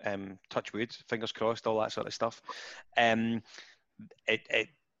 Touch wood, fingers crossed, all that sort of stuff. It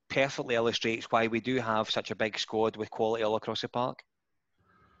perfectly illustrates why we do have such a big squad with quality all across the park.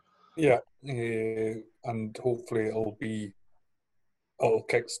 Yeah, and hopefully it'll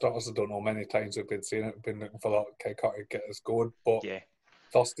kickstart us. I don't know, many times we've been saying it, we've been looking for that kick out to get us going, but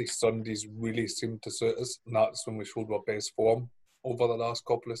Thursday, Sundays really seem to suit us, and that's when we showed our best form over the last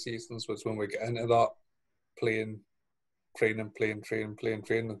couple of seasons, was when we get into that training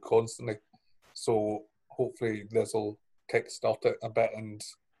constantly. So hopefully this will kickstart it a bit and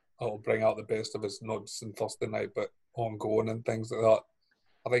it'll bring out the best of us, not just on Thursday night, but ongoing and things like that.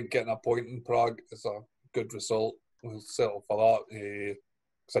 I think getting a point in Prague is a good result. we'll settle for that.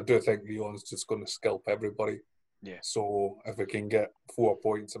 Because I do think Lyon's just going to scalp everybody. Yeah. So if we can get 4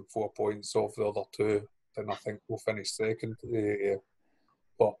 points and 4 points off the other two, then I think we'll finish second.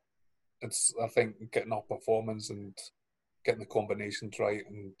 But it's, I think, getting our performance and getting the combinations right,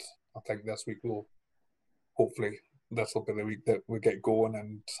 and I think this week hopefully this will be the week that we get going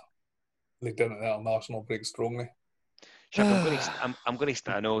and lead into the international break strongly. Chuck, I'm going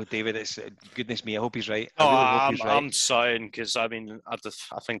to. I know, David. It's goodness me. I hope he's right. Oh, I really hope he's right. I'm sighing because I mean, I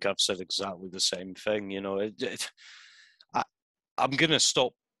think I've said exactly the same thing. You know, I'm going to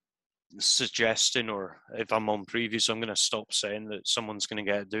stop suggesting, or if I'm on previews, I'm going to stop saying that someone's going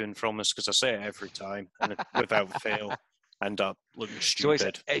to get it doing from us, because I say it every time and without fail end up looking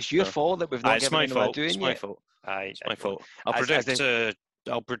stupid. So it's your fault that we've not given anyone doing it. It's my fault. It's my fault. I'll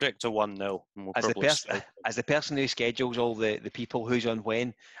predict a 1-0. As the person who schedules all the people who's on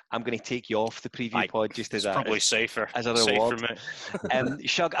when, I'm going to take you off the preview pod just as probably safer as a reward.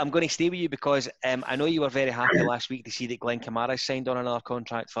 Shug, I'm going to stay with you because I know you were very happy last week to see that Glenn Kamara signed on another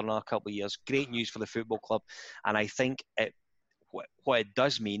contract for another couple of years. Great news for the football club, and I think what it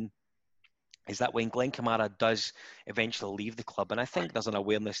does mean is that when Glenn Kamara does eventually leave the club, and I think there's an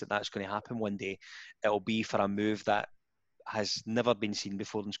awareness that that's going to happen one day, it'll be for a move that has never been seen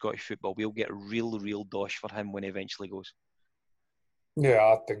before in Scottish football. We'll get real dosh for him when he eventually goes. Yeah,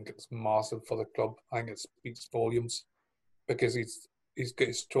 I think it's massive for the club. I think it speaks volumes because he's got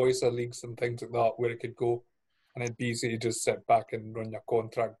his choice of leagues and things like that where he could go, and it'd be easy to just sit back and run your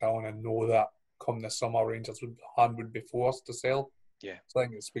contract down and know that come the summer Rangers would be forced to sell. Yeah, so I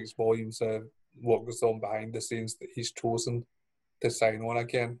think it speaks volumes of what goes on behind the scenes that he's chosen to sign on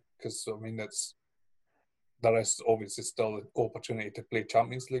again. Because I mean, there is obviously still an opportunity to play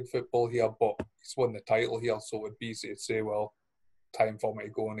Champions League football here, but he's won the title here, so it would be easy to say, well, time for me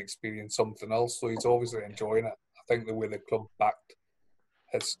to go and experience something else. So he's obviously enjoying it. I think the way the club backed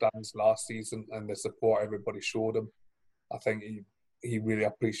his stands last season and the support everybody showed him, I think he really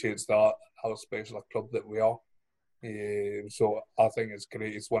appreciates that, how special a club that we are. So I think it's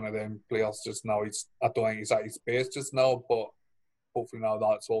great. He's one of them players just now. I don't think he's at his best just now, but hopefully now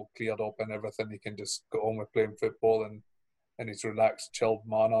that's all cleared up and everything, he can just go on with playing football and he's relaxed, chilled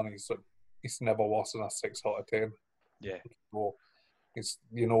man, and he's never worse than a 6 out of 10. Yeah. So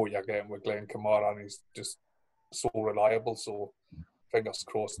you know what you're getting with Glenn Kamara, and he's just so reliable. So fingers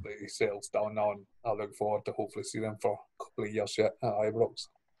crossed that he settles down now, and I look forward to hopefully seeing him for a couple of years yet at Ibrox.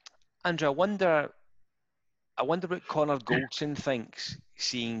 Andrew, I wonder what Connor Goldson thinks,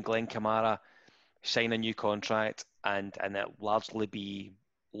 seeing Glenn Kamara sign a new contract and it largely be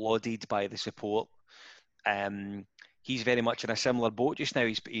lauded by the support. He's very much in a similar boat just now.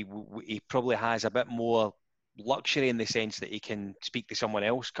 He probably has a bit more luxury in the sense that he can speak to someone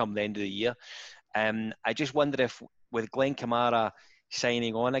else come the end of the year. I just wonder if, with Glenn Kamara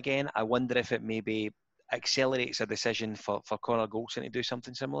signing on again, I wonder if it maybe accelerates a decision for Connor Goldson to do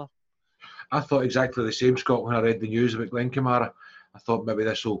something similar. I thought exactly the same, Scott, when I read the news about Glenn Kamara. I thought maybe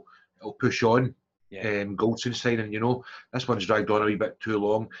it'll push on Goldson signing. You know, this one's dragged on a wee bit too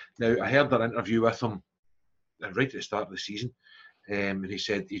long. Now, I heard an interview with him right at the start of the season, and he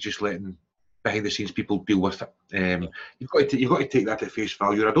said he's just letting behind the scenes people deal with it. You've got to take that at face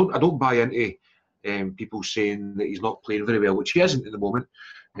value. I don't buy into people saying that he's not playing very well, which he isn't at the moment.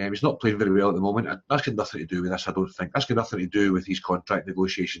 He's not playing very well at the moment. That's got nothing to do with this, I don't think. That's got nothing to do with his contract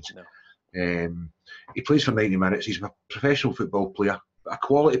negotiations. No. He plays for 90 minutes. He's a professional football player, a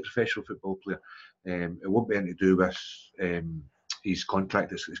quality professional football player. It won't be anything to do with his contract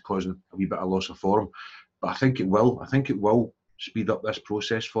that's causing a wee bit of loss of form. But I think it will. I think it will speed up this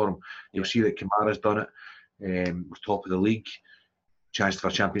process for him. You'll see that Kamara's done it. We're top of the league. Chance for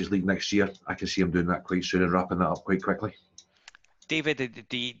Champions League next year. I can see him doing that quite soon and wrapping that up quite quickly. David,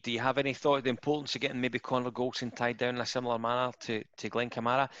 do you have any thought of the importance of getting maybe Connor Goldson tied down in a similar manner to Glenn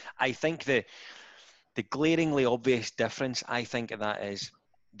Kamara? I think the glaringly obvious difference, I think, of that is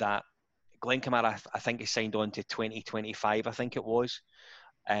that Glenn Kamara, I think, is signed on to 2025, I think it was.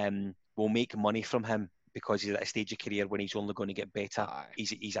 We'll make money from him because he's at a stage of career when he's only going to get better.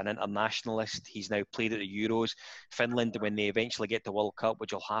 He's an internationalist. He's now played at the Euros. Finland, when they eventually get the World Cup,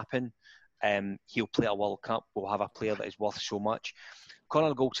 which will happen, he'll play a World Cup. We'll have a player that is worth so much.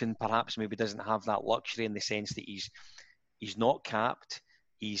 Connor Goldson perhaps maybe doesn't have that luxury in the sense that he's not capped.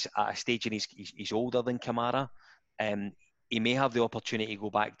 He's at a stage and he's older than Kamara. He may have the opportunity to go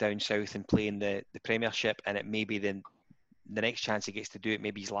back down south and play in the Premiership, and it may be the next chance he gets to do it,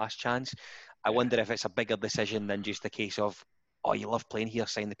 maybe his last chance. I wonder if it's a bigger decision than just a case of, oh, you love playing here,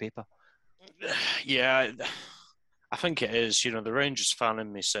 sign the paper. Yeah, I think it is. You know, the Rangers fan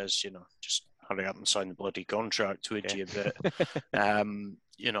in me says, you know, just hurry up and sign the bloody contract, would you? But,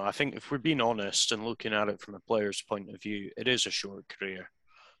 you know, I think if we're being honest and looking at it from a player's point of view, it is a short career.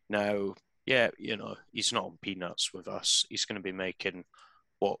 Now, yeah, you know, he's not on peanuts with us. He's going to be making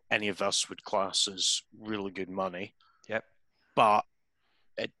what any of us would class as really good money. Yep. But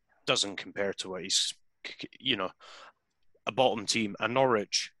it doesn't compare to what he's, you know, a bottom team, a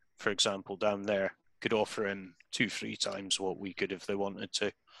Norwich, for example, down there, could offer him 2-3 times what we could if they wanted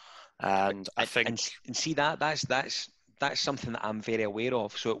to. And I think... And see, that's something that I'm very aware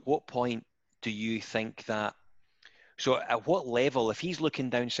of. So at what point do you think that... So at what level, if he's looking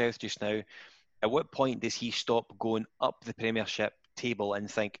down south just now, at what point does he stop going up the Premiership table and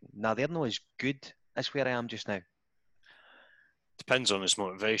think, nah, they're not as good as where I am just now? Depends on his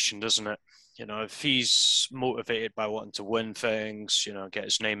motivation, doesn't it? You know, if he's motivated by wanting to win things, you know, get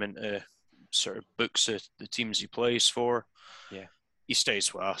his name into sort of books of the teams he plays for, he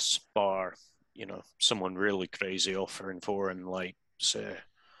stays with us, bar, you know, someone really crazy offering for him, like, say,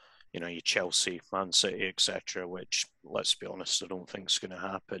 you know, your Chelsea, Man City, etc., which, let's be honest, I don't think is going to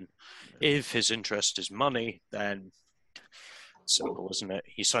happen. If his interest is money, then simple, isn't it?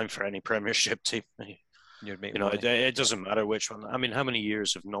 He signed for any Premiership team. You know, it doesn't matter which one. I mean, how many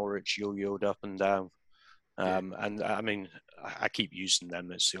years have Norwich yo-yoed up and down? And I mean, I keep using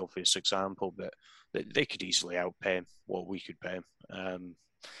them as the obvious example, but they could easily outpay him what we could pay him.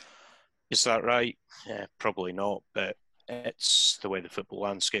 Is that right? Yeah, probably not, but it's the way the football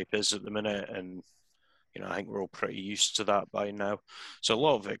landscape is at the minute, and you know, I think we're all pretty used to that by now. So a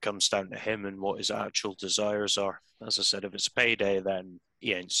lot of it comes down to him and what his actual desires are. As I said, if it's payday, then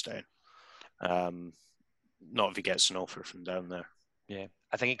he ain't staying. Not if he gets an offer from down there. Yeah,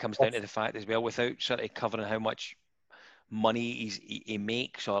 I think it comes down to the fact as well, without sort of covering how much money he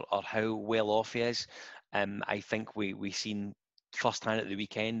makes or how well off he is. I think we seen firsthand at the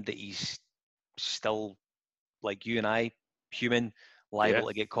weekend that he's still, like you and I, human, liable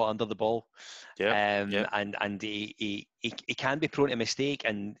to get caught under the ball. And he can be prone to mistake,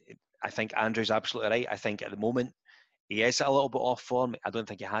 and I think Andrew's absolutely right. I think at the moment he is a little bit off form. I don't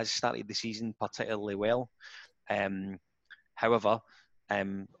think he has started the season particularly well. However,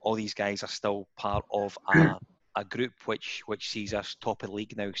 all these guys are still part of a group which sees us top of the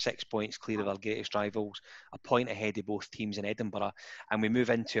league now, 6 points clear of our greatest rivals, a point ahead of both teams in Edinburgh, and we move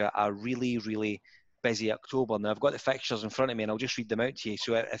into a really, really busy October. Now, I've got the fixtures in front of me and I'll just read them out to you.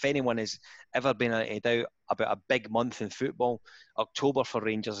 So if anyone has ever been in doubt about a big month in football, October for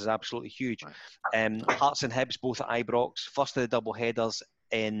Rangers is absolutely huge. Hearts and Hibs both at Ibrox. First of the double headers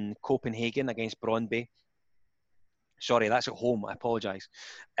in Copenhagen against Brøndby. Sorry, that's at home. I apologise.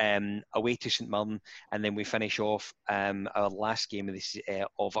 Away to St Mirren, and then we finish off our last game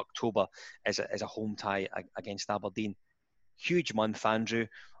of October as a home tie against Aberdeen. Huge month, Andrew.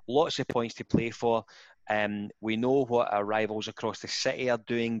 Lots of points to play for. We know what our rivals across the city are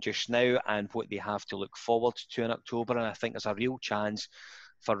doing just now and what they have to look forward to in October. And I think there's a real chance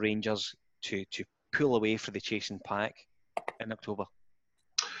for Rangers to pull away for the chasing pack in October.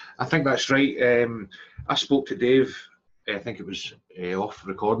 I think that's right. I spoke to Dave, I think it was off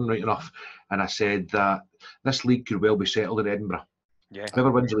recording right enough, and I said that this league could well be settled in Edinburgh. Yeah.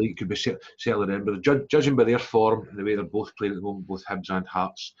 Whoever wins the league could be settled in Edinburgh. Judging by their form and the way they're both playing at the moment, both Hibs and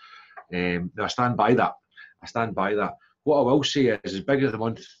Hearts, I stand by that. What I will say is, as big as the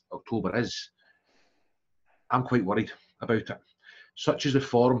month October is, I'm quite worried about it. Such as the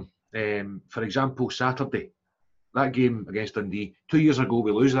form. For example, Saturday, that game against Dundee, 2 years ago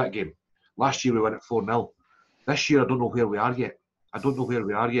we lose that game. Last year we win it 4-0. This year I don't know where we are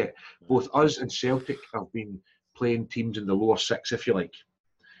yet. Both us and Celtic have been playing teams in the lower six, if you like.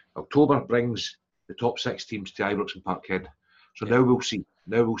 October brings the top 6 teams to Ibrox and Parkhead. So now we'll see.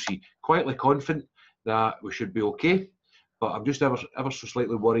 Quietly confident that we should be okay, but I'm just ever so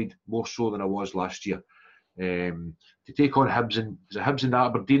slightly worried, more so than I was last year. To take on Hibs and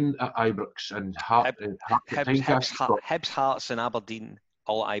Aberdeen at Ibrox and Hibs, Hearts and Aberdeen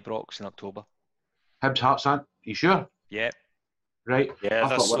all at Ibrox in October. Hibs, Hearts, are you sure? Yeah. Right. Yeah,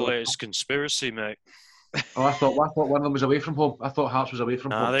 that's the latest conspiracy, mate. Oh, I thought one of them was away from home. I thought Hearts was away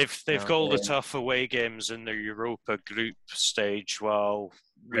from home. They've got all the tough away games in their Europa group stage, while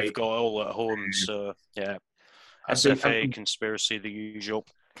we've got all at home. So yeah, SFA conspiracy, the usual.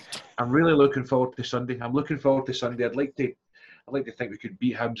 I'm really looking forward to Sunday. I'd like to think we could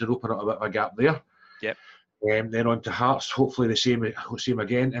beat Hibs and open up a bit of a gap there. Yep. Then on to Hearts, hopefully the same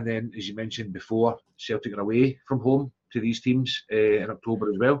again. And then, as you mentioned before, Celtic are away from home to these teams in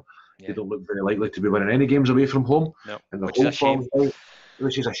October as well. Yeah. They don't look very likely to be winning any games away from home. No, and which is a shame.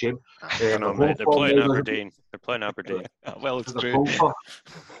 Which is a shame. They're playing Aberdeen. They're playing Aberdeen. Well, it's true.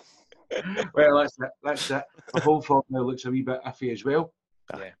 Well, that's it. The home form now looks a wee bit iffy as well.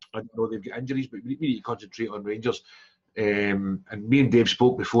 Yeah. I don't know they've got injuries, but we need to concentrate on Rangers. And me and Dave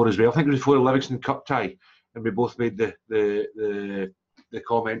spoke before as well. I think it was before the Livingston Cup tie, and we both made the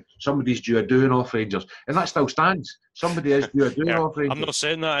comment, somebody's due a doing off Rangers, and that still stands. Somebody is due a doing off Rangers. I'm not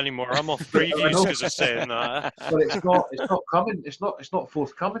saying that anymore. I'm off previews because of saying that. But it's not coming. It's not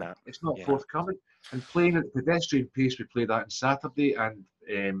forthcoming. No. It's not Yeah. forthcoming. And playing at the pedestrian pace we played at on Saturday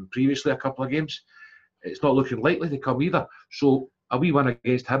and previously a couple of games, it's not looking likely to come either. So a wee win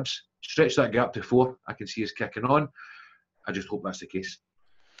against Hibs, stretch that gap to 4. I can see us kicking on. I just hope that's the case.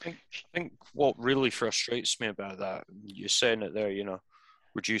 I think what really frustrates me about that, you're saying it there,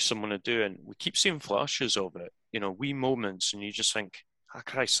 we're due someone to do, and we keep seeing flashes of it, wee moments, and you just think,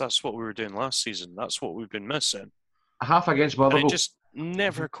 Christ, that's what we were doing last season. That's what we've been missing. A half against And Motherwell. it just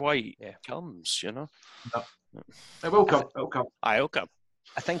never quite comes, No. It will come. It'll come. It'll come.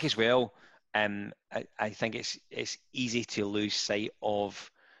 I think as well, I think it's easy to lose sight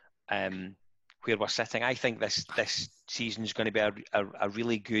of where we're sitting. I think this season is going to be a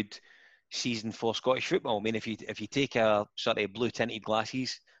really good season for Scottish football. I mean, if you take a sort of blue tinted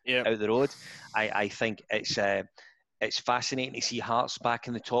glasses out the road, I think it's fascinating to see Hearts back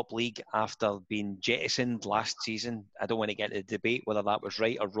in the top league after being jettisoned last season. I don't want to get into the debate whether that was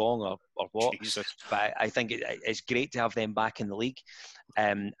right or wrong or what, Jesus. but I think it's great to have them back in the league.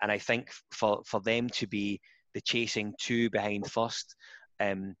 And I think for them to be the chasing 2 behind first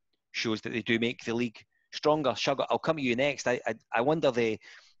shows that they do make the league stronger. Shug, I'll come to you next. I wonder the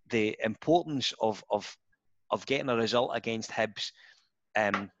importance of getting a result against Hibs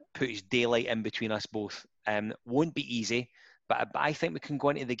puts daylight in between us both. Won't be easy, but I think we can go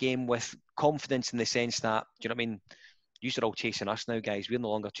into the game with confidence in the sense that, do you know what I mean? You're all chasing us now, guys. We're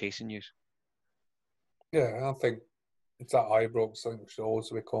no longer chasing you. Yeah, I think it's at Ibrox. I think we should always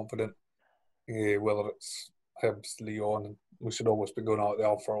be confident. Whether it's Hibs, Lyon, we should always be going out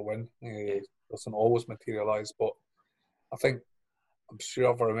there for a win. Doesn't always materialise, but I think, I'm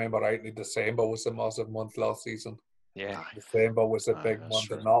sure if I remember rightly, December was a massive month last season. Yeah. December was a big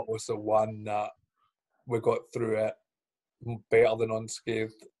month, and that was the one that we got through it better than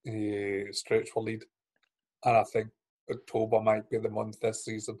unscathed, stretch for lead. And I think October might be the month this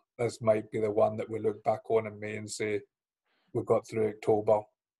season. This might be the one that we look back on in May and say, we got through October,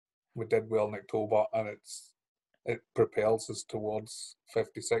 we did well in October, and it propels us towards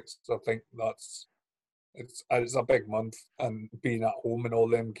 56. So I think it's a big month, and being at home in all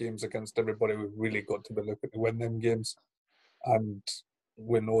them games against everybody, we've really got to be looking to win them games. And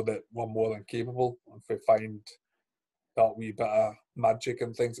we know that we're more than capable if we find that wee bit of magic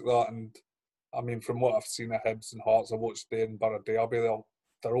and things like that. And I mean, from what I've seen of Hibs and Hearts, I watched the Edinburgh Derby,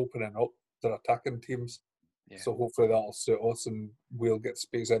 they're opening up, they're attacking teams. Yeah. So hopefully that'll suit us, and we'll get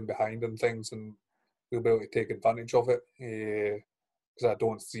space in behind and things, and we'll be able to take advantage of it. Because I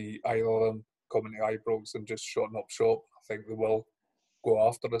don't see either of them coming to Ibrox and just shutting up shop. I think they will go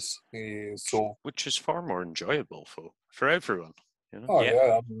after us. Which is far more enjoyable for everyone. Oh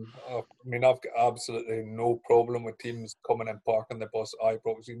yeah. I mean, I've got absolutely no problem with teams coming and parking the bus at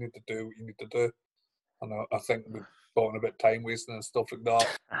Ibrox. You need to do what you need to do, and I think we're talking about time wasting and stuff like that.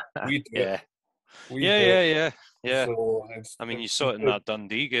 We do. Yeah. Yeah. So I mean, you saw it in that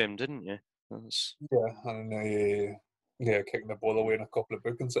Dundee game, didn't you? Yeah, and kicking the ball away in a couple of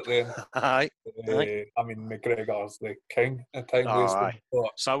bookings at the end. Aye. I mean, McGregor's the king at time wasting.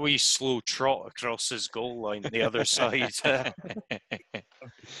 It's that wee slow trot across his goal line, the other side.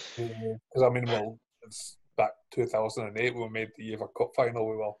 Because I mean, well, it's back 2008 when we made the UEFA Cup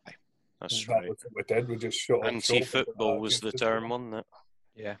final. That's right. Was what we did. We just shot. Anti-football was the term, wasn't it?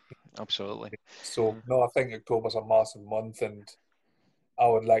 Yeah, absolutely. So no, I think October's a massive month, and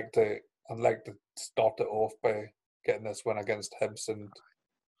I'd like to start it off by getting this win against Hibs and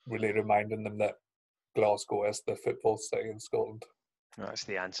really reminding them that Glasgow is the football city in Scotland. That's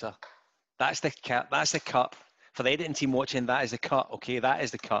the answer. That's the cut. That's the cut. For the editing team watching, that is the cut. Okay, that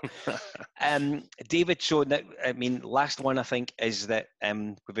is the cut. David, so that, I mean, last one I think is that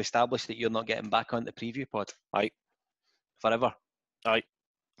we've established that you're not getting back on the preview pod. Aye. Forever. Aye.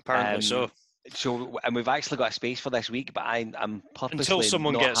 Apparently so. So, and we've actually got a space for this week, but I'm purposely until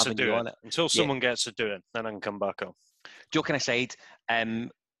someone not gets having to do you it. on it. Until someone gets to do it, then I can come back on. Joking aside,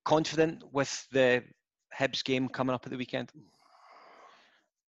 confident with the Hibs game coming up at the weekend?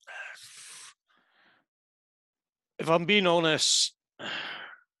 If I'm being honest, I'm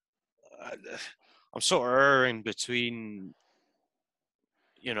sort of erring between,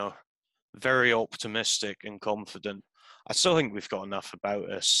 very optimistic and confident. I still think we've got enough about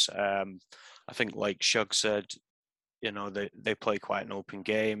us. I think, like Shug said, You know, they play quite an open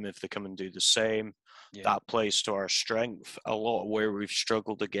game. If they come and do the same, that plays to our strength. A lot of where we've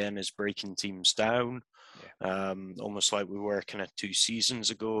struggled again is breaking teams down, almost like we were kind of 2 seasons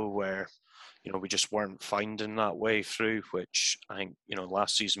ago, where, you know, we just weren't finding that way through, which I think, you know,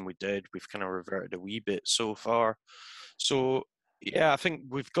 last season we did. We've kind of reverted a wee bit so far. So, yeah, I think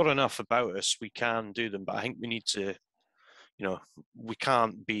we've got enough about us. We can do them, but I think we need to, you know, we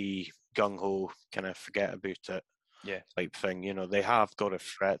can't be gung-ho, kind of forget about it type thing. You know, they have got a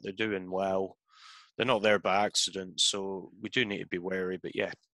threat. They're doing well. They're not there by accident, so we do need to be wary. But,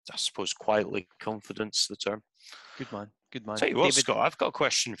 yeah, I suppose quietly confidence the term. Good man. Good man. Tell you what, David, Scott, I've got a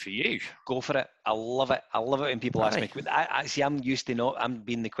question for you. Go for it. I love it. I love it when people ask me. I'm used to I'm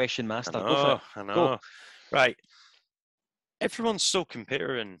being the question master. Go for it. I know. Go. Right. Everyone's still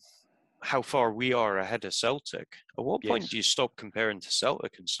comparing how far we are ahead of Celtic. At what point do you stop comparing to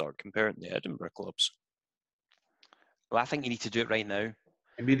Celtic and start comparing the Edinburgh clubs? Well, I think you need to do it right now.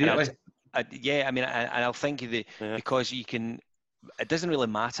 Immediately. I'll think of because you can. It doesn't really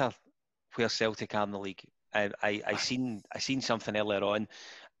matter where Celtic are in the league. I seen something earlier on.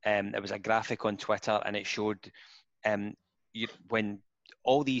 It was a graphic on Twitter, and it showed when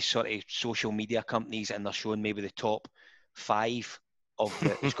all these sort of social media companies, and they're showing maybe the top 5 of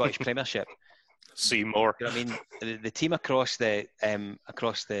the Scottish Premiership. See more. You know what I mean? The team across the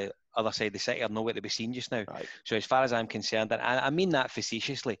other side of the city are nowhere to be seen just now. Right. So as far as I'm concerned, and I mean that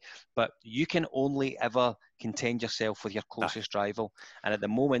facetiously, but you can only ever contend yourself with your closest rival. And at the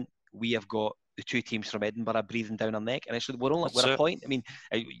moment, we have got the 2 teams from Edinburgh breathing down our neck, and we're a point. I mean,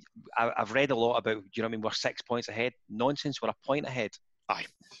 I've read a lot about. Do you know what I mean? We're 6 points ahead. Nonsense. We're a point ahead. Aye.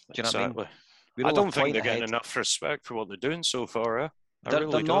 Do you know what I mean? I don't think they're getting enough respect for what they're doing so far.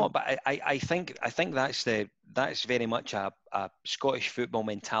 They're not, but I think that's very much a Scottish football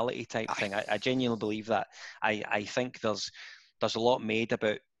mentality type thing. I genuinely believe that. I think there's a lot made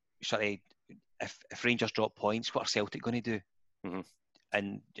about sort of if Rangers drop points, what are Celtic going to do? Mm-hmm.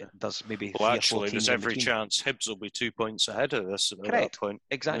 And there's maybe there's every chance Hibs will be 2 points ahead of us at that point.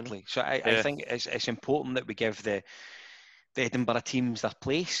 Exactly. You know? So I think it's important that we give the Edinburgh teams their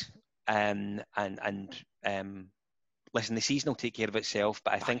place, and listen, the season will take care of itself,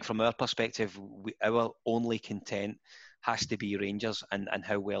 but I think from our perspective, our only content has to be Rangers and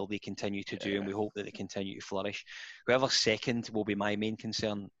how well they continue to do, and we hope that they continue to flourish. Whoever's second will be my main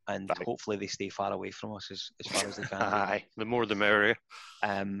concern, and hopefully they stay far away from us as far as they can. Aye, the more the merrier.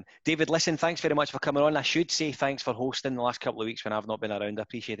 David, listen, thanks very much for coming on. I should say thanks for hosting the last couple of weeks when I've not been around. I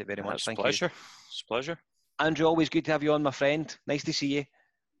appreciate it very much. Thank you. It's a pleasure. Andrew, always good to have you on, my friend. Nice to see you.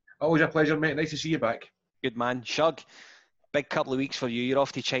 Always a pleasure, mate. Nice to see you back. Good man. Shug, big couple of weeks for you. You're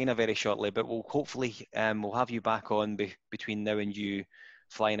off to China very shortly, but we'll hopefully we'll have you back on between now and you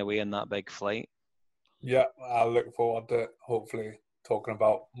flying away on that big flight. Yeah, I look forward to hopefully talking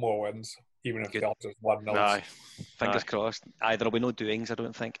about more wins, even if it's just 1-0. Fingers crossed. There'll be no doings, I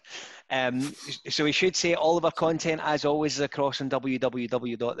don't think. So we should say all of our content, as always, is across on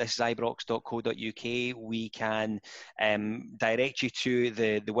www.thisisibrox.co.uk. We can direct you to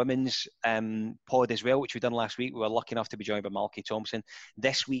the women's pod as well, which we've done last week. We were lucky enough to be joined by Malky Thompson.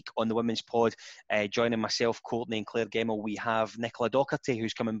 This week on the women's pod, joining myself, Courtney and Claire Gemmell, we have Nicola Docherty,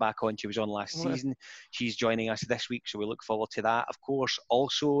 who's coming back on. She was on last season. She's joining us this week, so we look forward to that. Of course,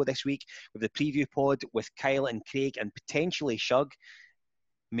 also this week, with the preview pod with Kyle and Craig and potentially Shug,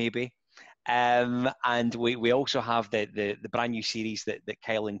 maybe. And we also have the brand new series that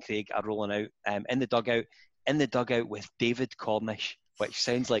Kyle and Craig are rolling out, in the dugout with David Cornish, which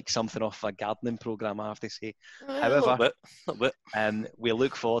sounds like something off a gardening programme, I have to say. However, a little bit. We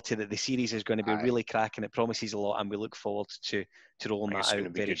look forward to that. The series is going to be really cracking. It promises a lot, and we look forward to rolling that out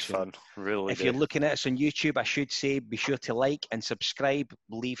very soon. Fun. Really. If you're looking at us on YouTube, I should say be sure to like and subscribe.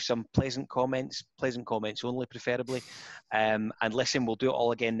 Leave some pleasant comments only, preferably. And listen, we'll do it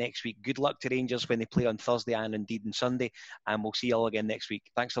all again next week. Good luck to Rangers when they play on Thursday and indeed on Sunday, and we'll see you all again next week.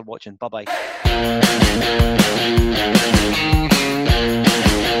 Thanks for watching. Bye bye.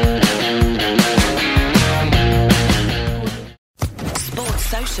 Sports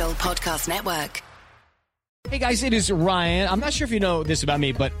Social Podcast Network. Hey guys, it is Ryan. I'm not sure if you know this about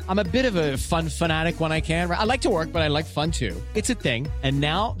me, but I'm a bit of a fun fanatic when I can. I like to work, but I like fun too. It's a thing. And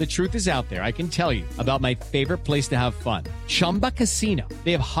now the truth is out there. I can tell you about my favorite place to have fun. Chumba Casino.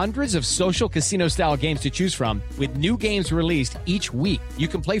 They have hundreds of social casino style games to choose from with new games released each week. You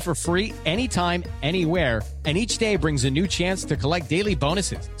can play for free anytime, anywhere. And each day brings a new chance to collect daily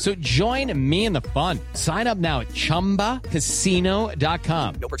bonuses. So join me in the fun. Sign up now at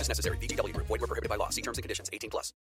ChumbaCasino.com. No purchase necessary. VGW Group. Void where prohibited by law. See terms and conditions. 18+.